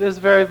think, is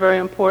very, very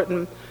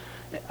important.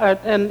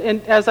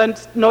 And as I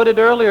noted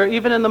earlier,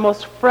 even in the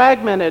most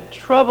fragmented,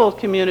 troubled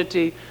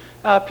community,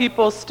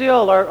 people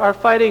still are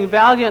fighting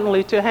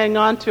valiantly to hang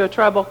on to a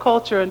tribal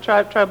culture and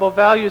tribal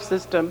value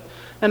system.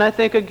 And I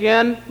think,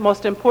 again,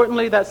 most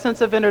importantly, that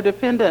sense of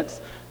interdependence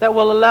that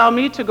will allow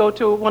me to go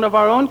to one of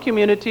our own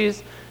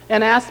communities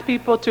and ask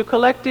people to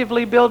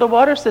collectively build a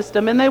water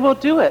system, and they will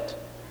do it.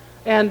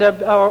 And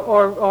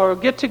or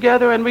get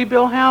together and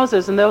rebuild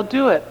houses, and they'll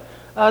do it.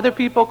 Other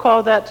people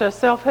call that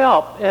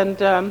self-help,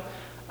 and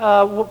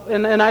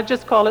I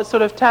just call it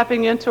sort of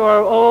tapping into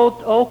our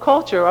old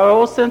culture, our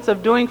old sense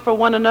of doing for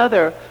one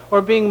another,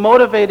 or being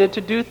motivated to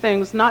do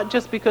things not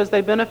just because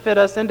they benefit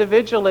us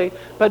individually,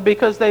 but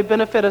because they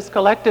benefit us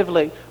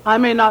collectively. I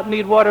may not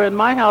need water in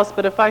my house,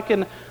 but if I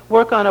can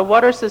work on a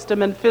water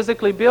system and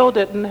physically build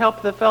it and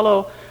help the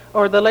fellow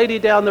or the lady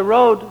down the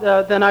road,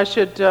 then I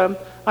should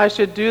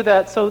do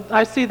that. So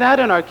I see that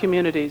in our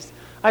communities.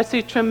 I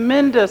see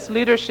tremendous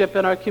leadership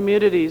in our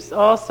communities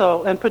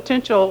also, and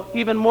potential,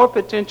 even more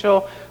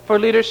potential for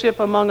leadership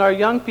among our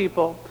young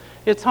people.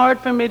 It's hard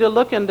for me to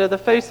look into the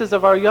faces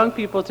of our young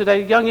people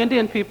today, young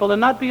Indian people,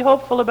 and not be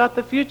hopeful about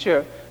the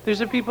future.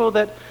 These are people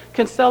that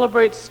can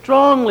celebrate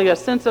strongly a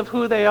sense of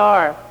who they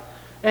are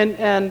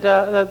and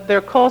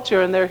their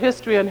culture and their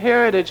history and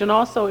heritage, and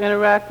also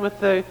interact with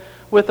the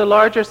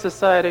larger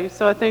society.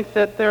 So I think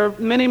that there are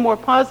many more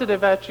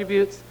positive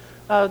attributes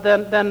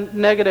than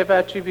negative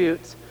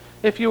attributes.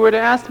 If you were to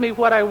ask me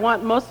what I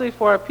want mostly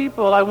for our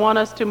people, I want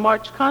us to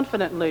march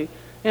confidently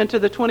into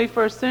the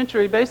 21st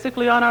century,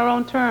 basically on our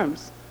own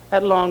terms,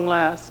 at long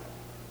last.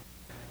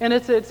 And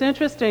it's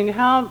interesting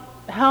how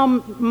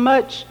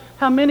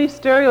many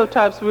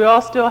stereotypes we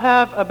all still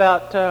have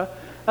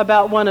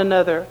about one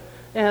another.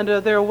 And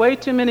there are way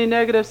too many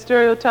negative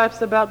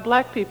stereotypes about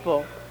black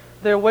people.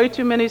 There are way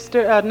too many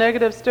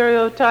negative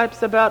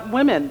stereotypes about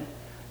women.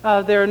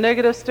 There are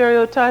negative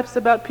stereotypes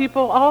about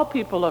all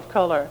people of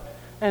color.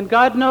 And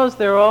God knows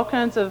there are all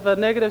kinds of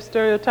negative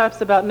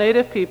stereotypes about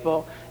Native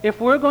people.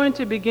 If we're going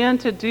to begin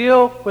to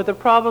deal with the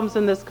problems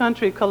in this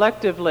country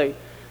collectively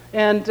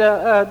and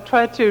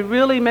try to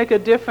really make a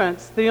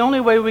difference, the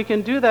only way we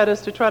can do that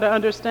is to try to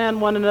understand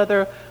one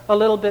another a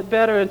little bit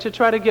better and to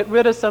try to get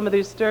rid of some of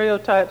these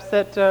stereotypes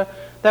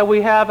that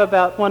we have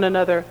about one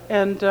another.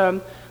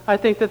 And I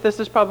think that this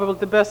is probably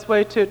the best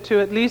way to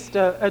at least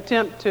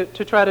attempt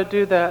to try to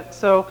do that.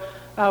 So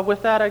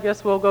with that, I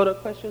guess we'll go to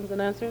questions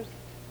and answers.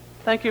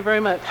 Thank you very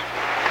much.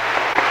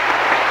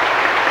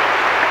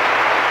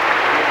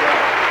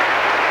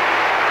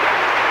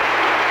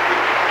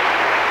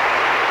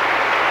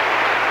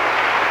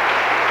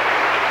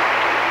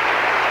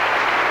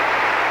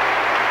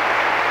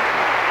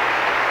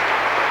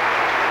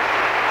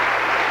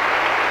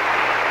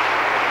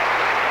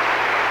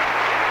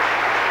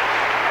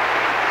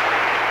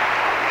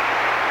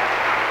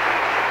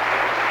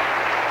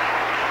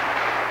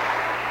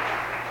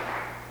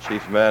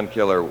 Chief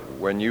Mankiller,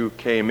 when you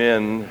came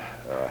in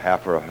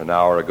half an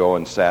hour ago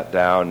and sat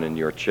down in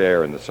your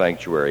chair in the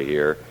sanctuary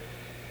here,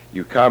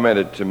 you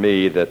commented to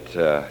me that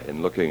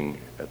in looking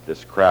at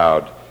this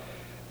crowd,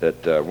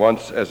 that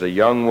once as a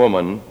young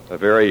woman, a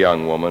very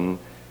young woman,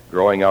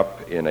 growing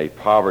up in a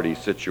poverty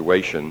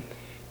situation,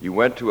 you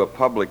went to a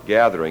public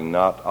gathering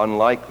not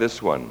unlike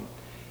this one,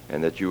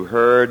 and that you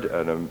heard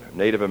a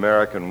Native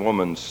American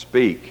woman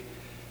speak,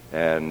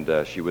 and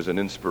she was an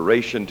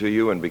inspiration to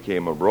you and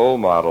became a role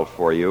model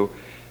for you.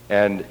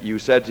 And you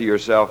said to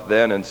yourself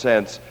then and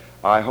since,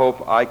 I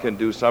hope I can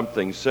do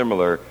something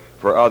similar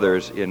for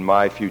others in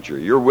my future.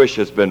 Your wish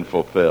has been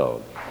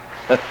fulfilled.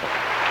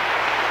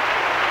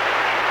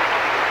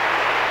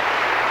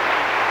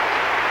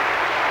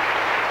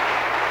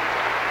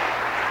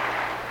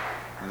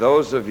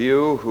 Those of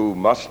you who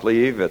must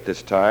leave at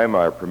this time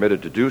are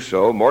permitted to do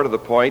so. More to the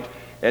point,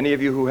 any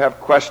of you who have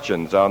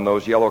questions on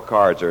those yellow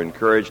cards are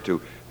encouraged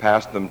to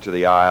pass them to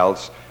the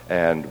aisles,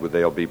 and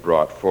they'll be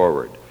brought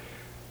forward.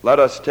 Let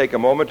us take a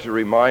moment to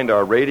remind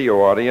our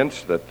radio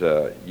audience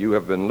that you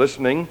have been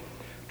listening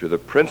to the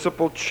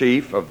principal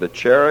chief of the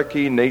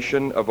Cherokee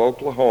Nation of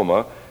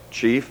Oklahoma,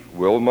 Chief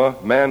Wilma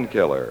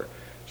Mankiller,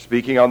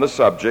 speaking on the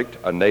subject,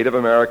 A Native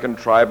American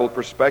Tribal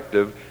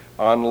Perspective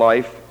on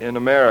Life in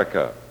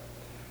America.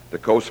 The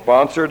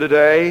co-sponsor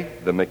today,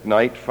 the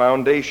McKnight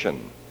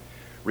Foundation.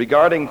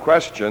 Regarding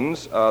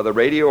questions, the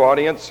radio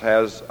audience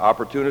has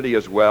opportunity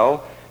as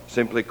well.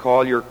 Simply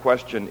call your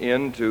question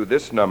in to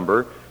this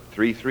number,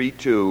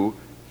 332-3421,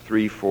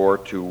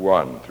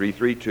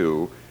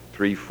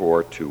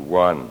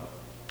 332-3421.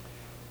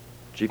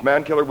 Chief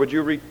Mankiller, would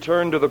you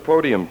return to the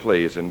podium,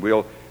 please, and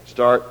we'll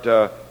start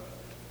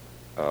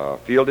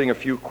fielding a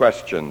few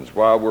questions.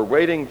 While we're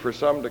waiting for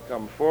some to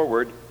come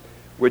forward,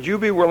 Would you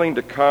be willing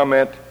to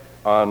comment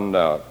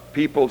on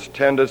people's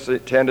tendency,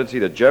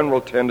 the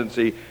general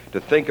tendency to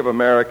think of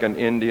American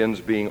Indians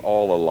being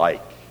all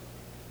alike?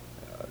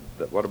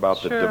 What about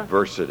Sure. the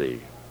diversity?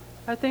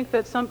 I think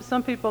that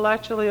some people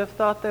actually have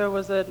thought there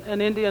was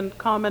an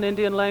common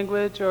Indian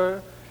language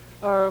or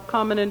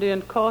common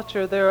Indian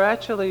culture. There are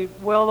actually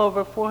well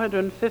over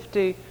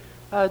 450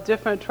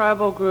 different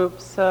tribal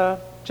groups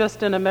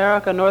just in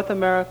America, North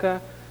America,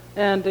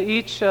 and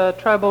each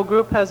tribal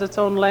group has its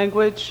own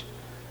language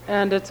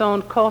and its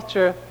own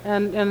culture,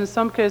 and in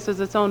some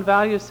cases its own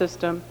value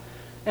system,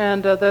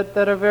 and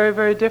that are very,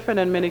 very different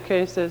in many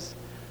cases.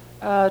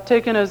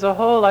 Taken as a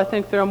whole, I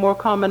think there are more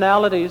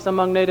commonalities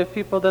among Native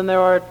people than there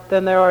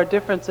are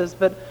differences,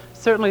 but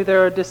certainly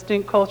there are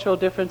distinct cultural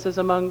differences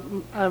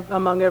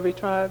among every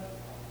tribe.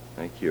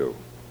 Thank you.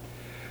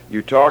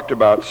 You talked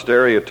about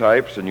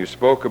stereotypes and you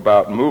spoke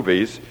about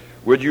movies.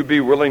 Would you be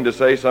willing to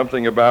say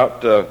something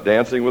about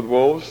Dancing with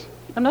Wolves?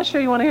 I'm not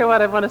sure you want to hear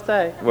what I want to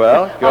say.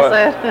 Well, go I'll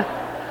ahead. say it.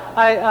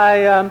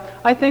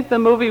 I think the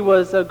movie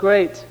was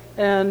great,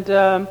 and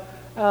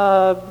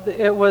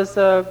it was.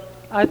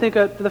 I think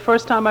the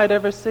first time I'd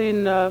ever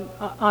seen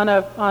on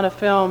a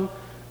film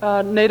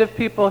Native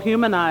people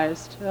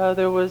humanized.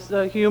 There was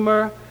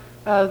humor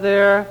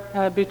there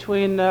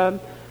between the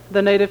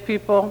Native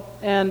people,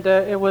 and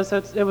it was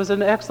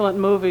an excellent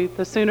movie.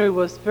 The scenery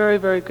was very,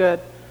 very good.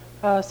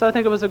 So I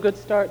think it was a good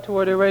start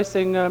toward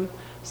erasing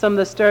some of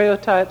the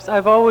stereotypes.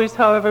 I've always,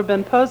 however,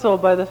 been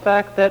puzzled by the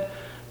fact that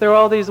there are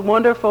all these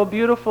wonderful,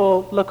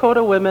 beautiful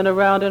Lakota women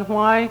around, and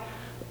why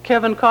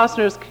Kevin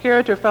Costner's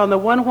character found the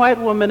one white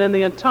woman in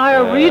the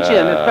entire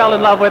region and fell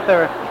in love with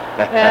her.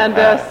 And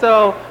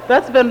so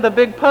that's been the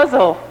big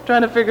puzzle,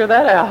 trying to figure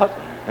that out.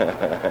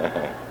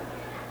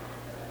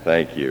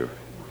 Thank you.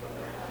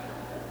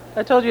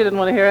 I told you you didn't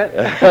want to hear it.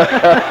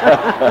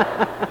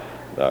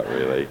 Not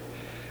really.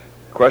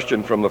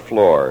 Question from the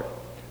floor.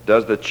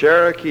 Does the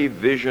Cherokee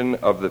vision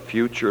of the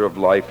future of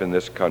life in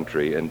this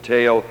country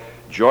entail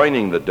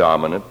joining the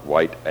dominant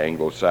white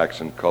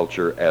Anglo-Saxon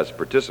culture as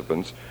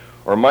participants,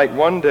 or might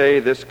one day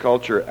this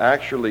culture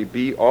actually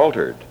be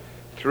altered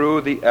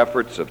through the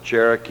efforts of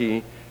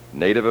Cherokee,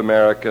 Native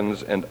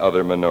Americans, and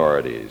other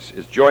minorities?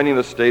 Is joining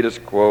the status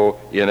quo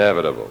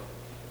inevitable?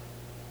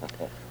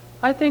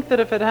 I think that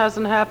if it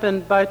hasn't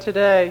happened by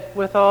today,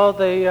 with all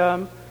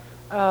the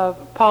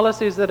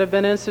policies that have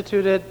been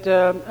instituted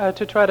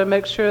to try to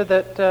make sure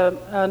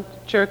that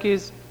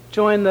Cherokees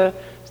join the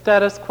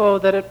status quo,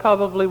 that it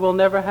probably will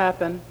never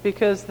happen,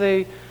 because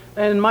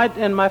in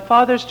my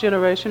father's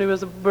generation, who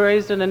was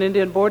raised in an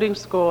Indian boarding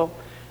school,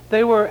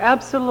 they were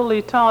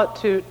absolutely taught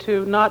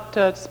to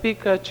not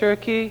speak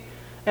Cherokee,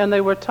 and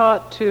they were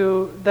taught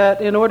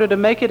that in order to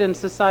make it in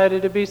society,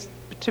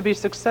 to be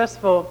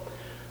successful,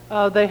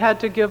 they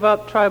had to give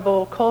up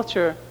tribal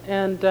culture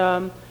and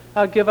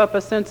give up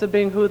a sense of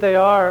being who they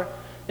are.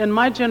 In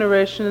my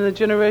generation and the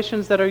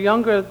generations that are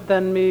younger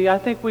than me, I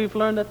think we've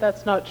learned that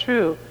that's not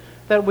true.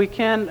 That we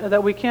can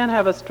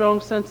have a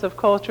strong sense of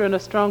culture and a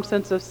strong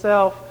sense of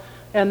self,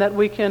 and that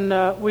we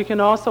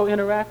can also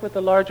interact with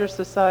the larger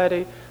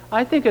society.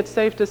 I think it's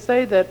safe to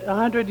say that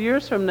 100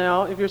 years from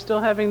now, if you're still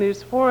having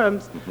these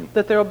forums,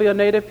 that there will be a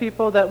Native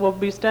people that will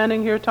be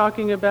standing here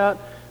talking about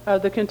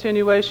the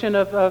continuation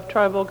of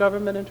tribal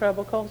government and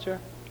tribal culture.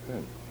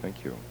 Good,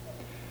 thank you.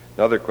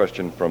 Another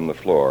question from the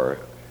floor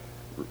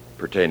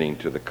pertaining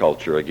to the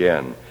culture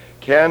again.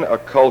 Can a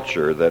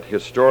culture that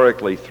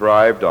historically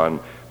thrived on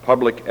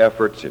public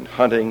efforts in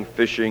hunting,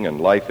 fishing, and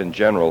life in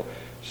general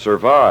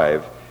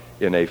survive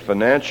in a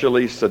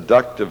financially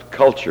seductive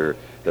culture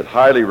that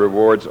highly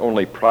rewards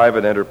only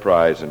private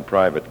enterprise and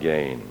private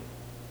gain?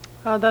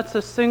 That's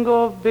the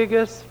single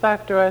biggest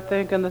factor, I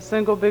think, and the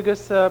single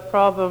biggest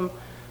problem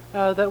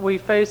that we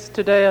face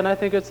today, and I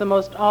think it's the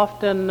most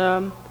often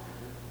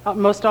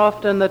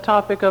the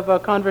topic of a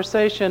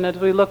conversation as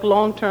we look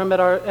long term at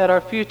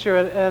our future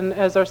and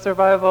as our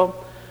survival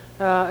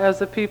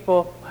as a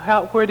people.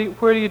 Where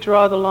do you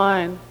draw the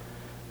line?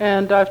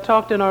 And I've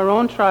talked in our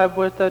own tribe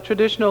with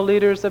traditional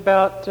leaders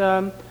about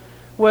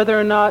whether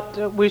or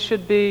not we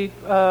should be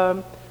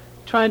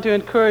trying to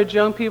encourage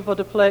young people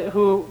to play,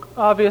 who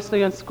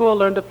obviously in school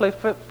learn to play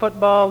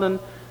football and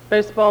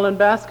baseball and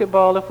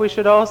basketball, if we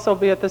should also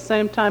be at the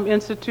same time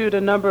institute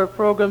a number of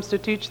programs to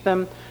teach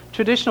them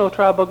traditional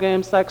tribal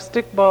games like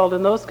stickball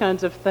and those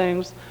kinds of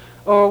things,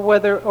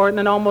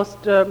 and almost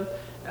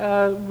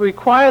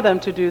require them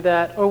to do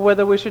that, or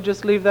whether we should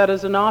just leave that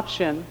as an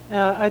option.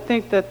 I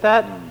think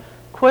that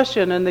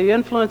question and the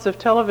influence of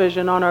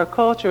television on our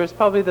culture is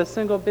probably the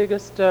single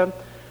biggest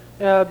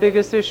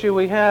issue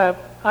we have.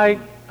 I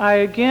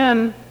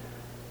again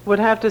would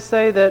have to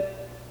say that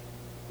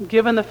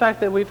given the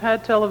fact that we've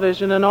had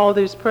television and all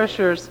these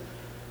pressures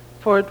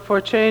for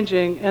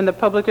changing, and the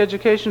public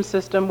education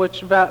system,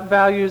 which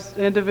values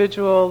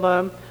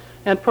individual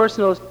and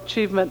personal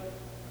achievement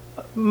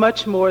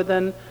much more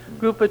than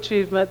group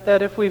achievement,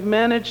 that if we've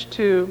managed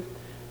to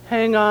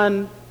hang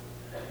on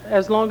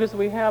as long as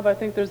we have, I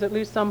think there's at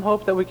least some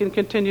hope that we can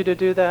continue to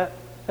do that.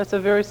 That's a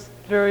very,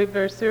 very,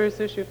 very serious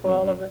issue for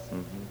all of us.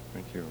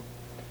 Thank you.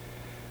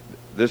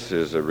 This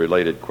is a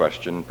related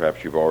question.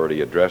 Perhaps you've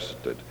already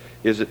addressed it.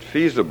 Is it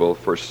feasible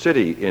for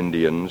city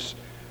Indians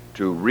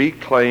to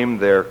reclaim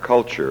their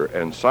culture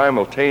and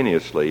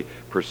simultaneously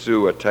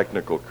pursue a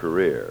technical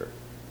career?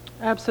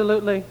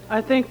 Absolutely.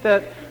 I think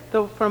that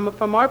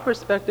from our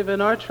perspective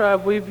in our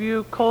tribe, we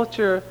view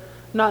culture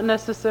not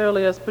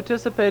necessarily as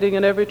participating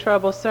in every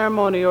tribal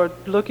ceremony or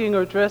looking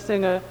or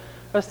dressing a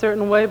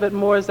certain way, but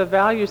more as a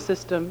value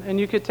system. And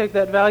you could take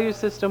that value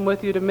system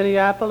with you to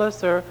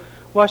Minneapolis or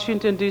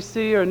Washington,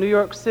 D.C. or New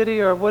York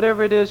City or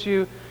whatever it is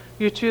you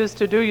choose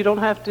to do. You don't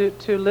have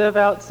to live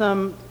out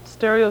some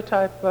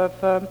stereotype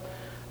of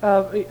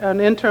an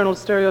internal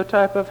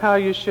stereotype of how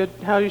you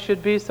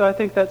should be. So I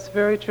think that's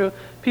very true.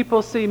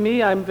 People see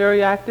me. I'm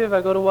very active.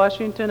 I go to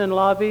Washington and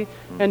lobby,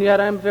 and yet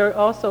I'm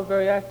also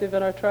very active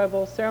in our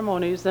tribal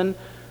ceremonies. And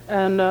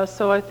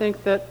so I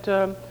think that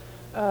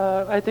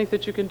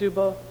you can do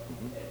both.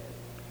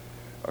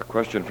 A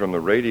question from the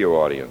radio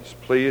audience.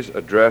 Please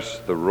address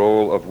the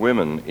role of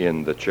women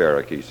in the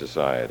Cherokee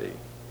Society.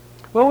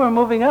 Well, we're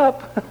moving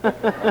up.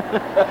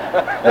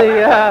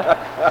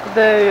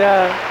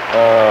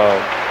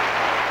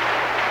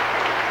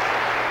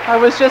 I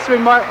was just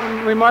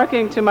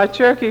remarking to my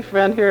Cherokee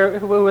friend here,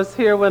 who was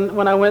here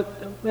when I went.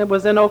 It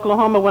was in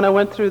Oklahoma when I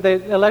went through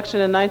the election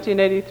in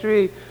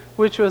 1983,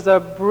 which was a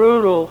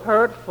brutal,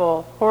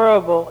 hurtful,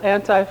 horrible,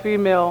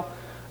 anti-female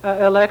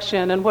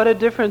election. And what a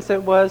difference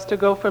it was to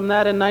go from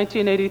that in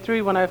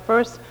 1983, when I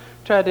first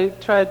tried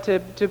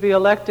to be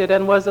elected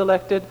and was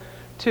elected,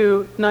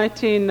 to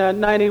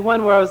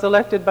 1991, where I was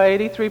elected by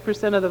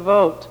 83% of the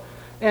vote.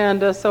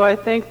 And so I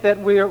think that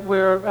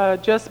we're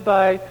just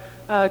by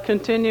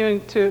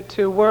continuing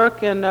to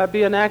work and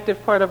be an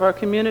active part of our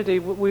community,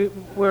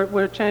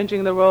 we're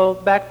changing the role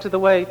back to the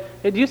way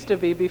it used to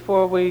be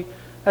before we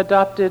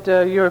adopted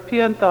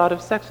European thought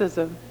of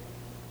sexism.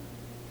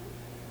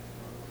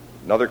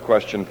 Another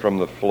question from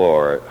the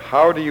floor.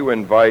 How do you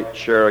invite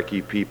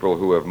Cherokee people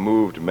who have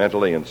moved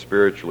mentally and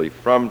spiritually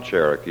from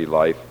Cherokee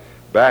life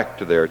back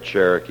to their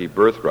Cherokee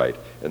birthright?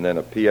 And then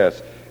a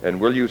P.S. And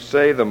will you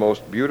say the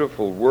most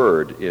beautiful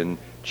word in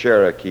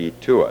Cherokee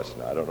to us?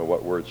 Now, I don't know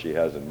what word she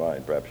has in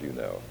mind. Perhaps you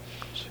know.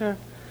 Sure.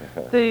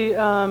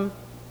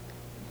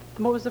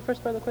 What was the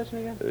first part of the question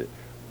again?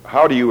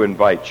 How do you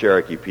invite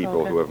Cherokee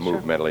people Okay, who have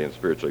moved sure. mentally and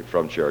spiritually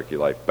from Cherokee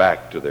life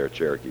back to their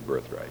Cherokee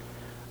birthright?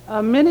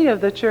 Many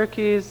of the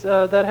Cherokees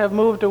that have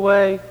moved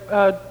away,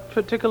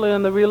 particularly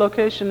in the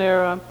relocation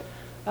era,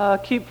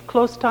 keep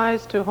close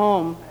ties to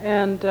home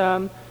and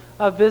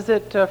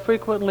visit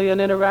frequently and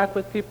interact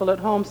with people at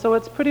home. So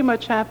it's pretty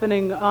much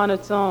happening on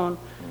its own.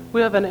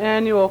 We have an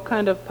annual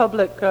kind of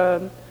public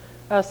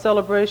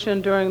celebration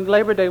during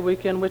Labor Day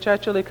weekend, which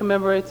actually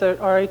commemorates our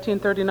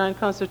 1839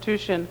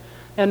 Constitution,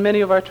 and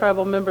many of our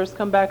tribal members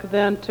come back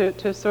then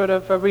to sort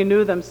of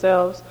renew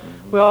themselves.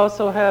 We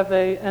also have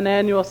an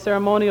annual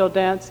ceremonial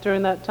dance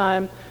during that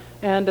time,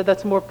 and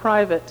that's more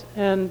private.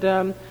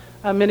 And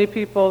many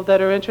people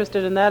that are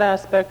interested in that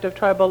aspect of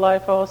tribal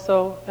life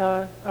also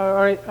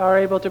are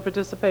able to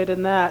participate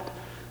in that.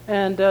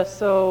 And it's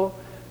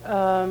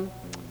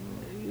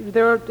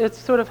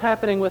sort of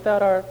happening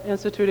without our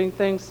instituting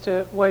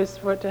ways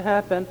for it to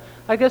happen.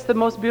 I guess the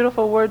most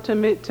beautiful word to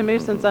me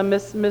since I'm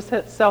Miss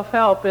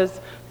Self-Help is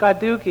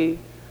Gadugi.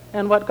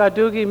 And what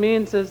Gadugi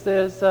means is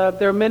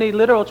there are many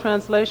literal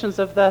translations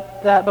of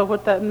that, but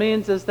what that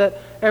means is that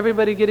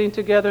everybody getting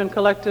together and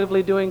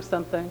collectively doing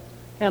something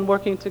and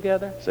working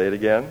together. Say it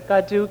again.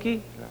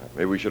 Gadugi.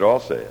 Maybe we should all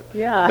say it.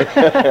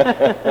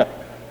 Yeah.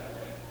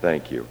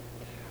 Thank you.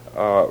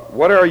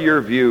 What are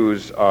your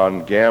views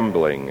on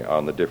gambling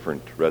on the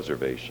different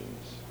reservations?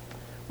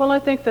 Well, I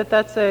think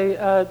that's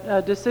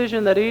a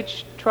decision that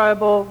each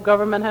tribal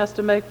government has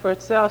to make for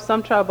itself.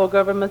 Some tribal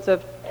governments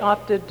have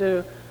opted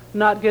to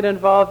not get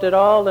involved at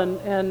all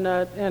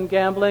in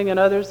gambling, and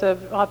others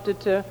have opted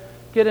to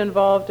get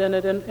involved in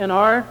it. In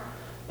our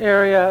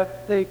area,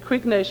 the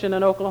Creek Nation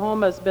in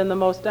Oklahoma has been the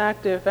most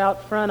active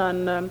out front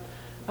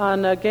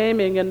on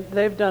gaming, and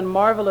they've done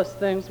marvelous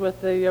things with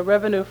the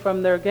revenue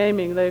from their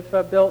gaming. They've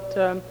built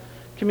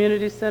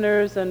community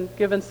centers and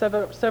given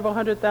several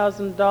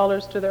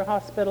 $100,000 to their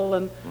hospital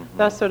and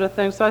that sort of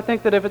thing. So I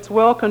think that if it's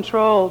well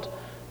controlled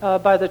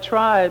by the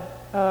tribe,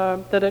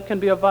 that it can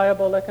be a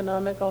viable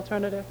economic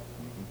alternative.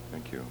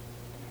 Thank you.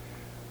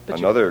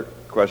 Another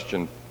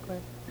question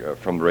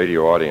from the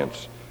radio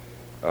audience.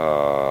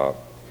 I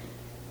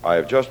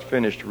have just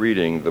finished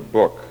reading the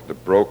book, The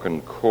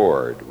Broken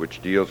Chord,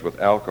 which deals with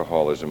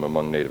alcoholism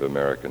among Native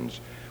Americans.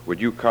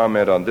 Would you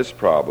comment on this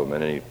problem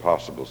and any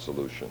possible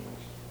solutions?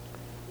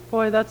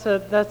 Boy, that's a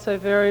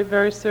very,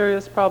 very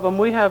serious problem.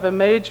 We have a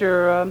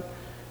major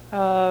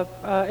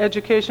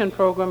education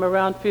program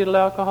around fetal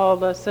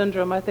alcohol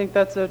syndrome. I think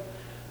that's a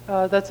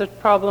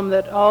problem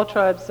that all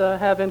tribes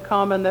have in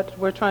common that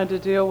we're trying to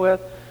deal with.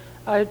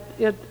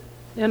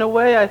 In a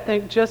way, I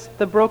think just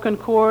the broken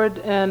chord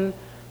and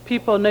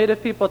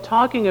Native people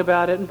talking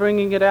about it and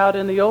bringing it out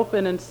in the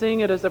open and seeing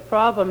it as a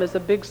problem is a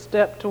big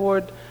step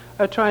toward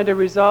trying to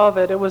resolve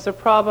it. It was a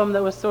problem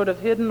that was sort of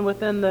hidden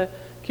within the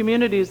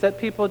communities that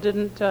people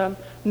didn't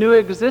knew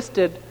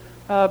existed,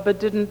 but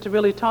didn't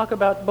really talk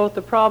about both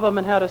the problem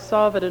and how to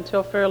solve it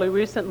until fairly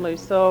recently.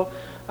 So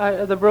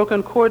the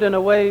Broken Cord, in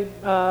a way,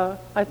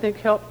 I think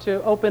helped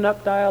to open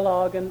up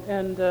dialogue,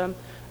 and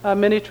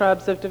many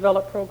tribes have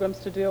developed programs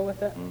to deal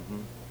with it.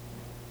 Mm-hmm.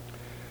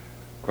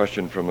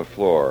 Question from the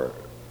floor.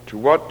 To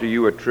what do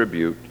you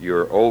attribute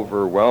your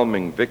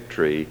overwhelming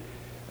victory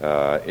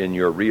in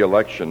your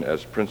re-election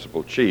as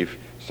principal chief,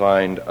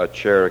 signed a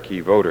Cherokee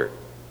voter?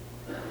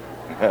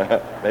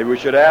 Maybe we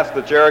should ask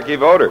the Cherokee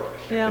voter.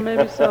 Yeah,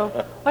 maybe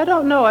so. I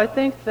don't know. I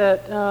think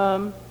that,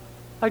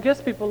 I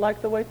guess people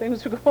like the way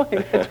things are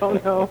going. I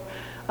don't know.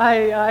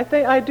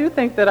 I do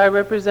think that I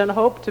represent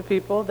hope to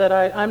people, that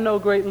I'm no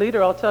great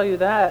leader, I'll tell you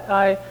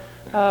that.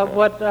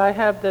 What I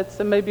have that's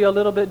maybe a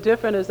little bit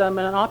different is I'm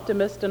an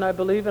optimist, and I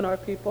believe in our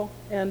people.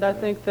 And I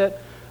think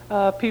that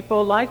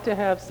people like to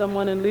have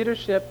someone in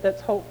leadership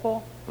that's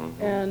hopeful,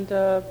 mm-hmm.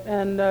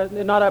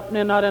 and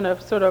not in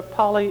a sort of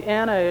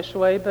Pollyanna-ish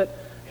way,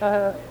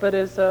 but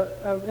is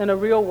in a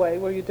real way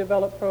where you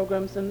develop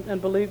programs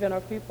and believe in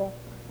our people.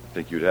 I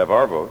think you'd have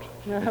our vote.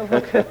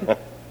 Okay.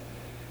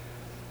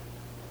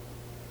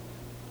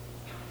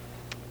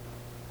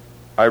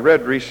 I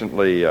read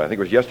recently, I think it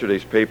was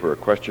yesterday's paper, a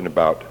question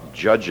about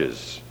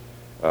judges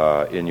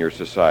in your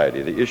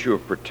society, the issue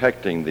of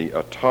protecting the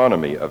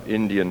autonomy of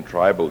Indian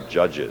tribal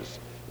judges.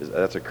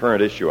 That's a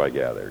current issue, I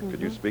gather. Mm-hmm.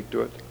 Could you speak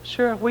to it?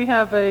 Sure. We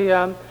have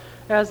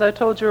as I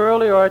told you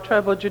earlier, our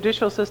tribal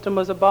judicial system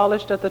was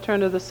abolished at the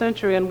turn of the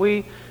century, and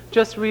we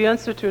just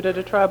reinstituted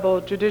a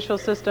tribal judicial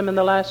system in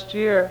the last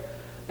year.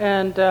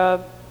 And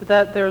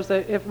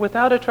that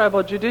without a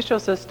tribal judicial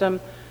system,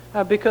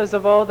 because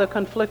of all the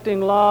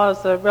conflicting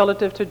laws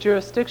relative to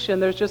jurisdiction,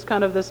 there's just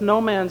kind of this no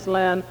man's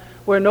land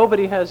where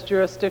nobody has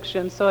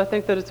jurisdiction. So I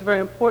think that it's very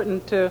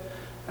important to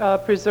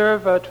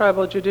preserve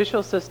tribal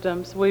judicial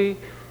systems. We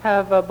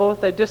have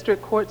both a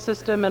district court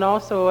system and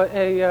also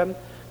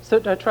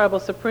a tribal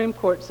Supreme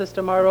Court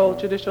system, our old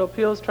Judicial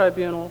Appeals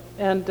Tribunal.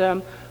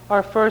 And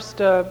our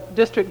first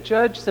district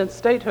judge since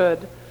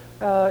statehood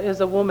is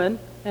a woman.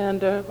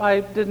 And I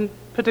didn't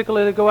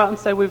particularly go out and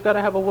say, we've got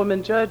to have a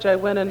woman judge. I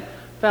went and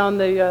found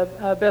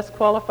the best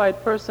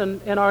qualified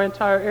person in our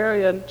entire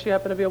area, and she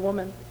happened to be a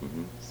woman.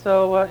 Mm-hmm.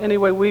 So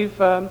anyway,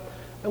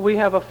 we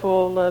have a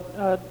full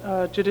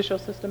judicial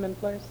system in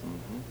place.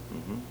 Mm-hmm.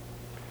 Mm-hmm.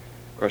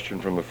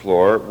 Question from the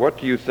floor. What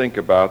do you think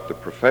about the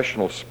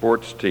professional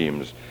sports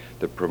teams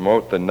that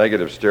promote the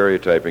negative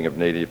stereotyping of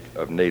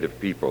native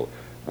people,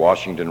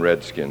 Washington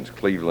Redskins,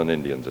 Cleveland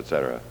Indians,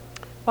 etc.?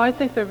 Well, I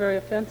think they're very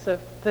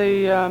offensive.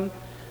 And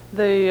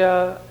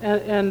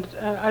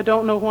I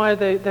don't know why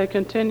they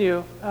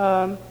continue.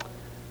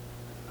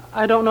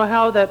 I don't know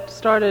how that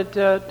started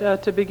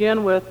to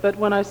begin with, but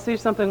when I see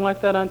something like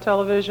that on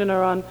television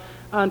or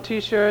on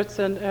T-shirts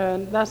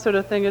and that sort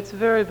of thing, it's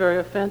very, very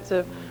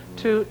offensive.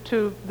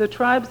 To the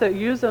tribes that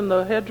use them,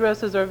 the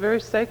headdresses are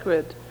very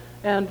sacred.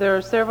 And there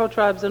are several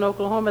tribes in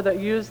Oklahoma that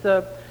use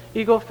the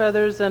eagle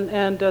feathers,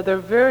 and they're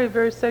very,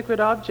 very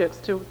sacred objects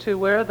to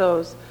wear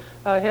those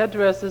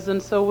headdresses.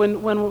 And so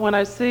when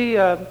I see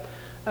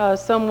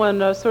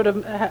someone sort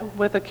of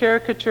with a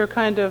caricature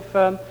kind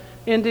of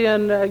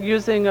Indian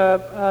using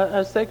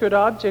a sacred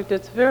object,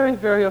 it's very,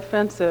 very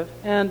offensive.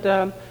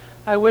 And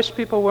I wish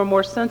people were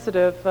more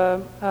sensitive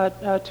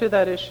to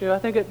that issue. I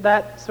think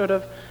that sort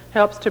of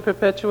helps to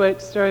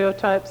perpetuate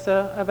stereotypes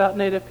about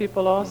Native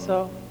people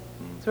also.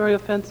 It's very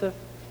offensive.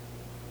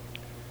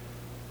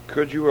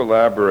 Could you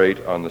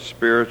elaborate on the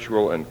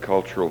spiritual and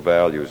cultural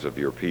values of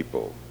your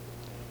people?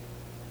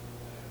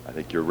 I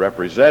think you're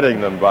representing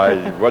them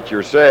by what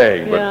you're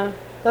saying. Yeah,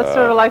 that's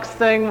sort of like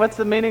saying, what's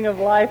the meaning of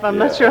life? I'm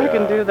not sure I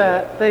can do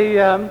that.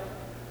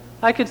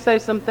 I could say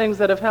some things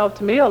that have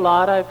helped me a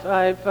lot.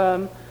 I've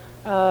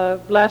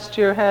last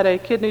year had a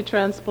kidney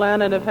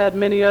transplant and have had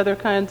many other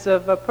kinds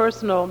of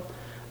personal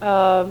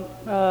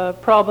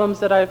problems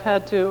that I've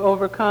had to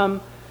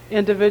overcome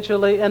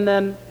individually, and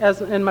then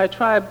as in my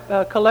tribe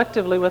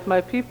collectively with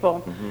my people.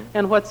 Mm-hmm.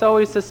 And what's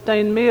always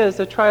sustained me is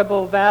a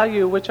tribal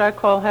value, which I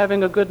call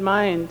having a good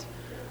mind,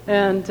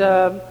 and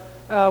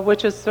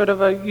which is sort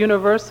of a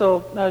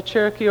universal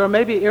Cherokee or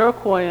maybe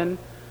Iroquoian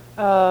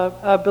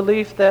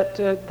belief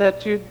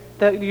that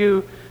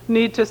you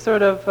need to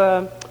sort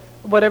of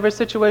whatever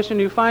situation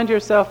you find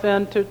yourself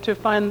in to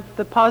find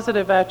the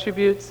positive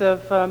attributes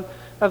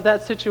of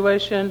that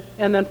situation,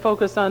 and then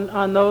focus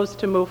on those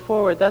to move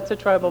forward. That's a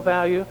tribal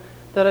value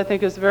that I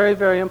think is very,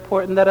 very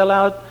important.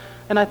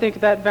 And I think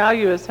that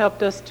value has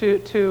helped us to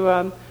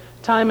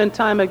time and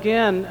time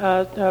again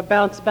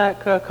bounce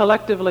back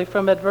collectively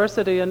from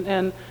adversity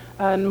and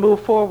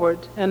move forward,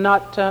 and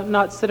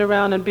not sit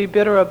around and be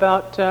bitter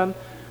about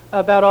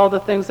all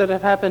the things that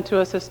have happened to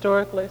us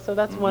historically. So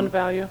that's one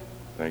value.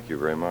 Thank you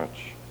very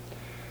much.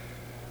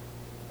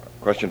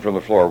 Question from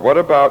the floor. What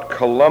about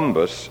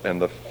Columbus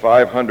and the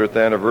 500th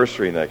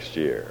anniversary next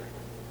year?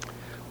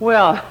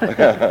 Well, you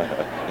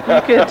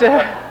could.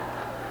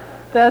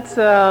 That's.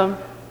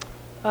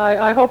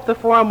 I hope the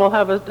forum will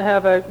have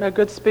a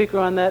good speaker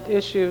on that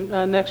issue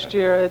next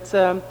year. It's.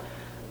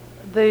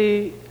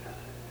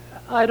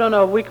 I don't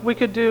know, we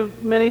could do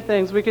many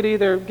things. We could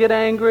either get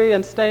angry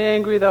and stay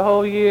angry the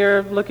whole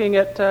year, looking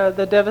at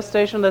the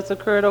devastation that's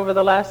occurred over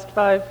the last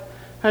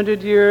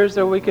 500 years,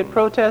 or we could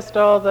protest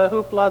all the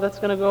hoopla that's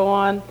going to go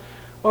on,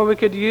 or we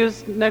could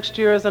use next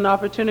year as an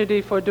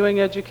opportunity for doing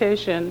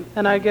education.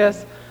 And I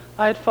guess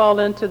I'd fall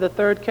into the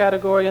third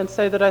category and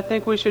say that I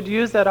think we should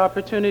use that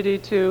opportunity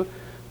to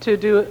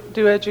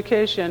do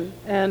education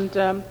and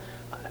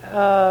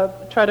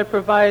try to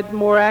provide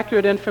more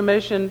accurate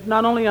information,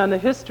 not only on the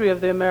history of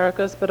the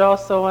Americas, but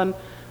also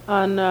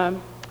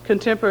on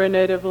contemporary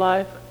Native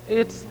life.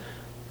 It's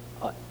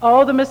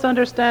all the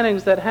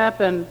misunderstandings that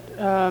happened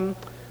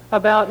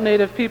about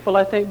Native people,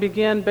 I think,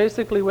 began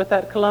basically with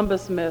that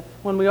Columbus myth.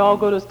 When we all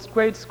go to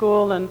grade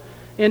school, and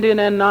Indian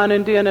and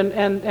non-Indian,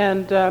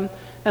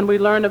 and we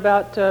learn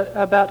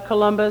about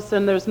Columbus,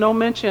 and there's no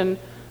mention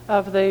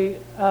of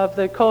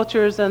the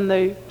cultures and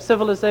the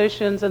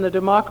civilizations and the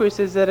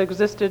democracies that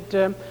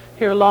existed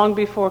here long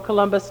before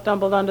Columbus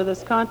stumbled onto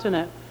this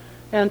continent.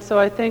 And so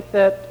I think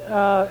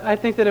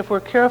that if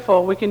we're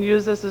careful, we can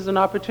use this as an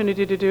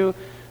opportunity to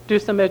do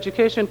some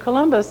education.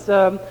 Columbus,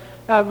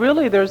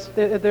 really, there's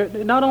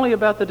not only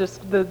about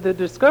the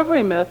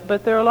discovery myth,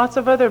 but there are lots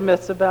of other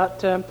myths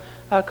about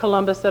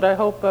Columbus that I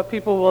hope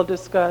people will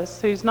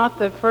discuss. He's not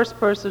the first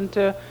person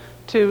to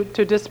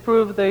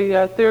disprove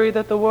the theory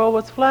that the world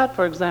was flat,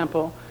 for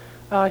example.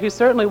 He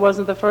certainly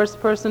wasn't the first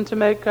person to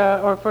make,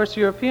 or first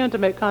European to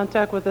make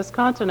contact with this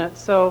continent.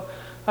 So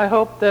I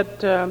hope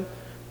that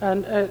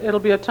and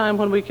it'll be a time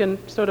when we can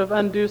sort of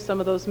undo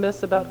some of those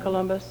myths about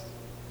Columbus.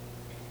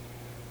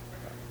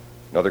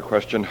 Another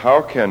question,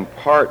 how can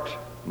part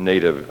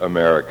Native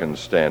Americans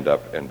stand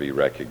up and be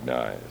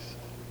recognized?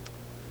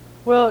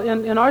 Well,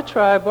 in our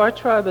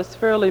tribe is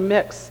fairly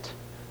mixed.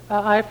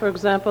 I, for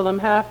example, am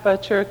half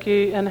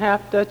Cherokee and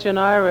half Dutch and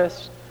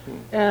Irish.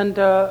 And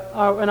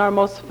our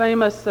most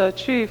famous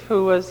chief,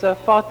 who was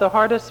fought the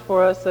hardest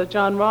for us,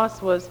 John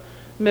Ross, was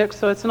mixed.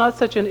 So it's not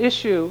such an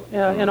issue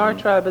in our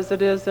tribe as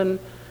it is in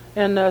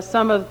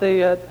some of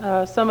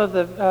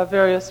the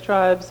various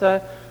tribes.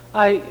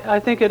 I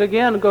think it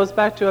again goes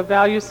back to a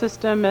value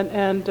system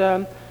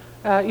and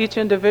each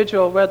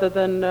individual rather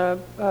than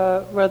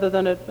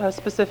a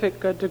specific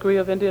degree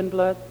of Indian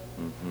blood.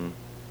 Mm-hmm.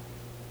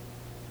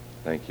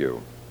 Thank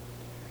you.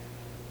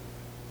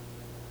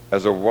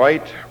 As a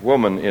white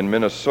woman in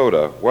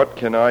Minnesota, what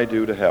can I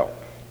do to help?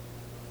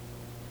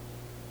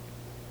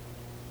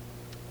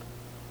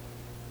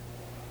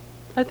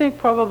 I think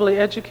probably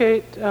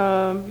educate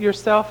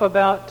yourself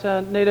about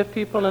Native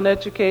people and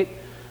educate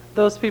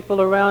those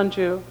people around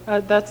you.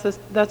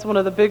 That's one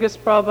of the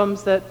biggest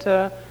problems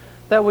that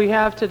we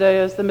have today,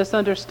 is the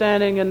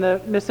misunderstanding and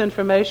the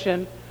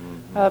misinformation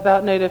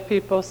about Native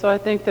people. So I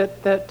think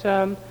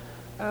that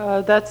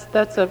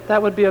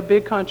would be a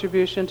big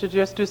contribution, to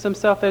just do some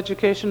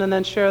self-education and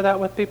then share that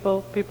with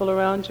people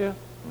around you.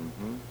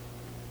 Mm-hmm.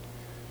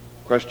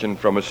 Question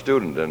from a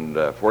student,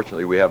 and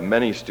fortunately we have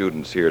many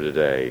students here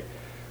today.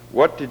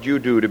 What did you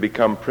do to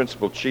become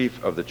principal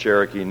chief of the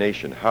Cherokee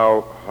Nation?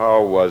 How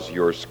was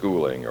your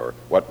schooling, or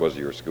what was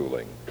your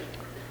schooling?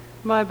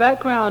 My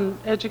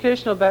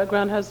educational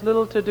background, has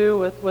little to do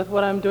with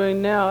what I'm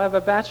doing now. I have a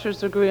bachelor's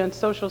degree in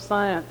social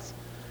science,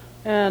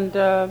 and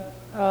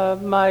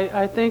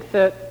I think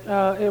that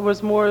it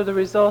was more the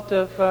result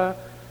of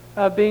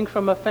being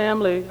from a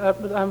family.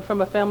 I'm from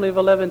a family of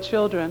 11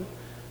 children,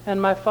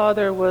 and my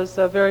father was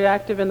very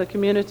active in the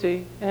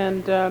community,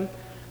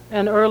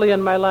 and early in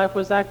my life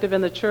was active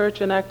in the church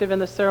and active in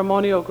the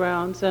ceremonial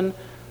grounds. And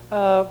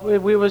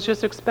we was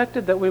just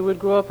expected that we would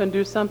grow up and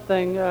do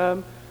something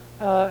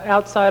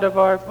outside of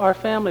our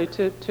family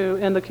to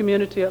in the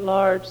community at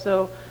large.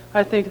 So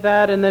I think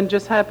that, and then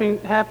just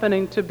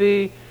happening to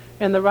be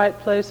in the right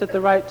place at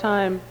the right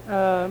time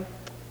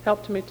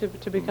helped me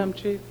to become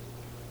chief.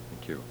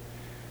 Thank you.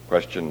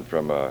 Question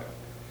from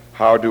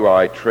how do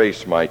I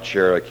trace my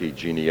Cherokee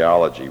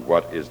genealogy?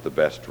 What is the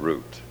best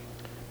route?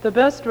 The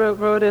best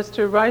route is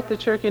to write the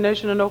Cherokee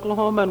Nation in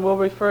Oklahoma, and we'll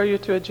refer you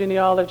to a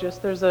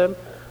genealogist. There's a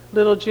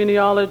little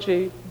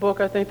genealogy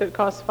book, I think, that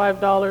costs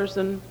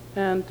 $5,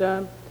 and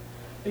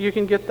you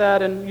can get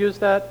that and use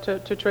that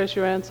to trace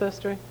your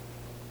ancestry.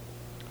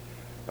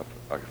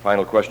 A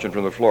final question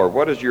from the floor.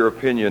 What is your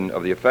opinion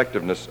of the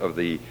effectiveness of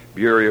the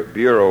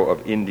Bureau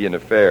of Indian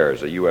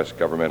Affairs, a U.S.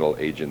 governmental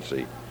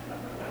agency?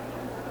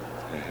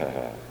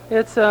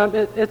 It's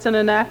an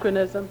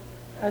anachronism.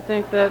 I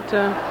think that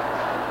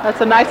that's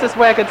the nicest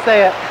way I could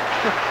say it.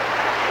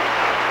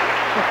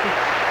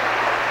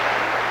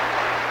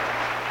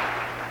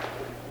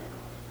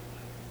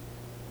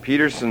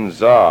 Peterson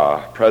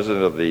Za,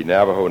 president of the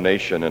Navajo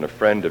Nation and a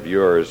friend of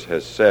yours,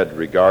 has said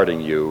regarding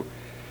you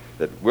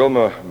that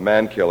Wilma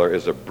Mankiller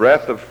is a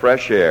breath of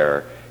fresh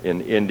air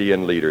in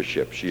Indian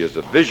leadership. She is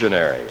a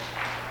visionary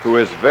who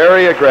is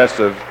very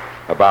aggressive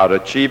about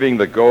achieving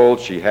the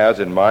goals she has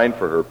in mind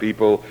for her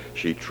people.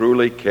 She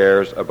truly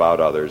cares about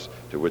others,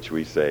 to which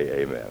we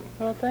say amen.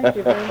 Well, thank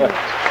you very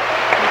much.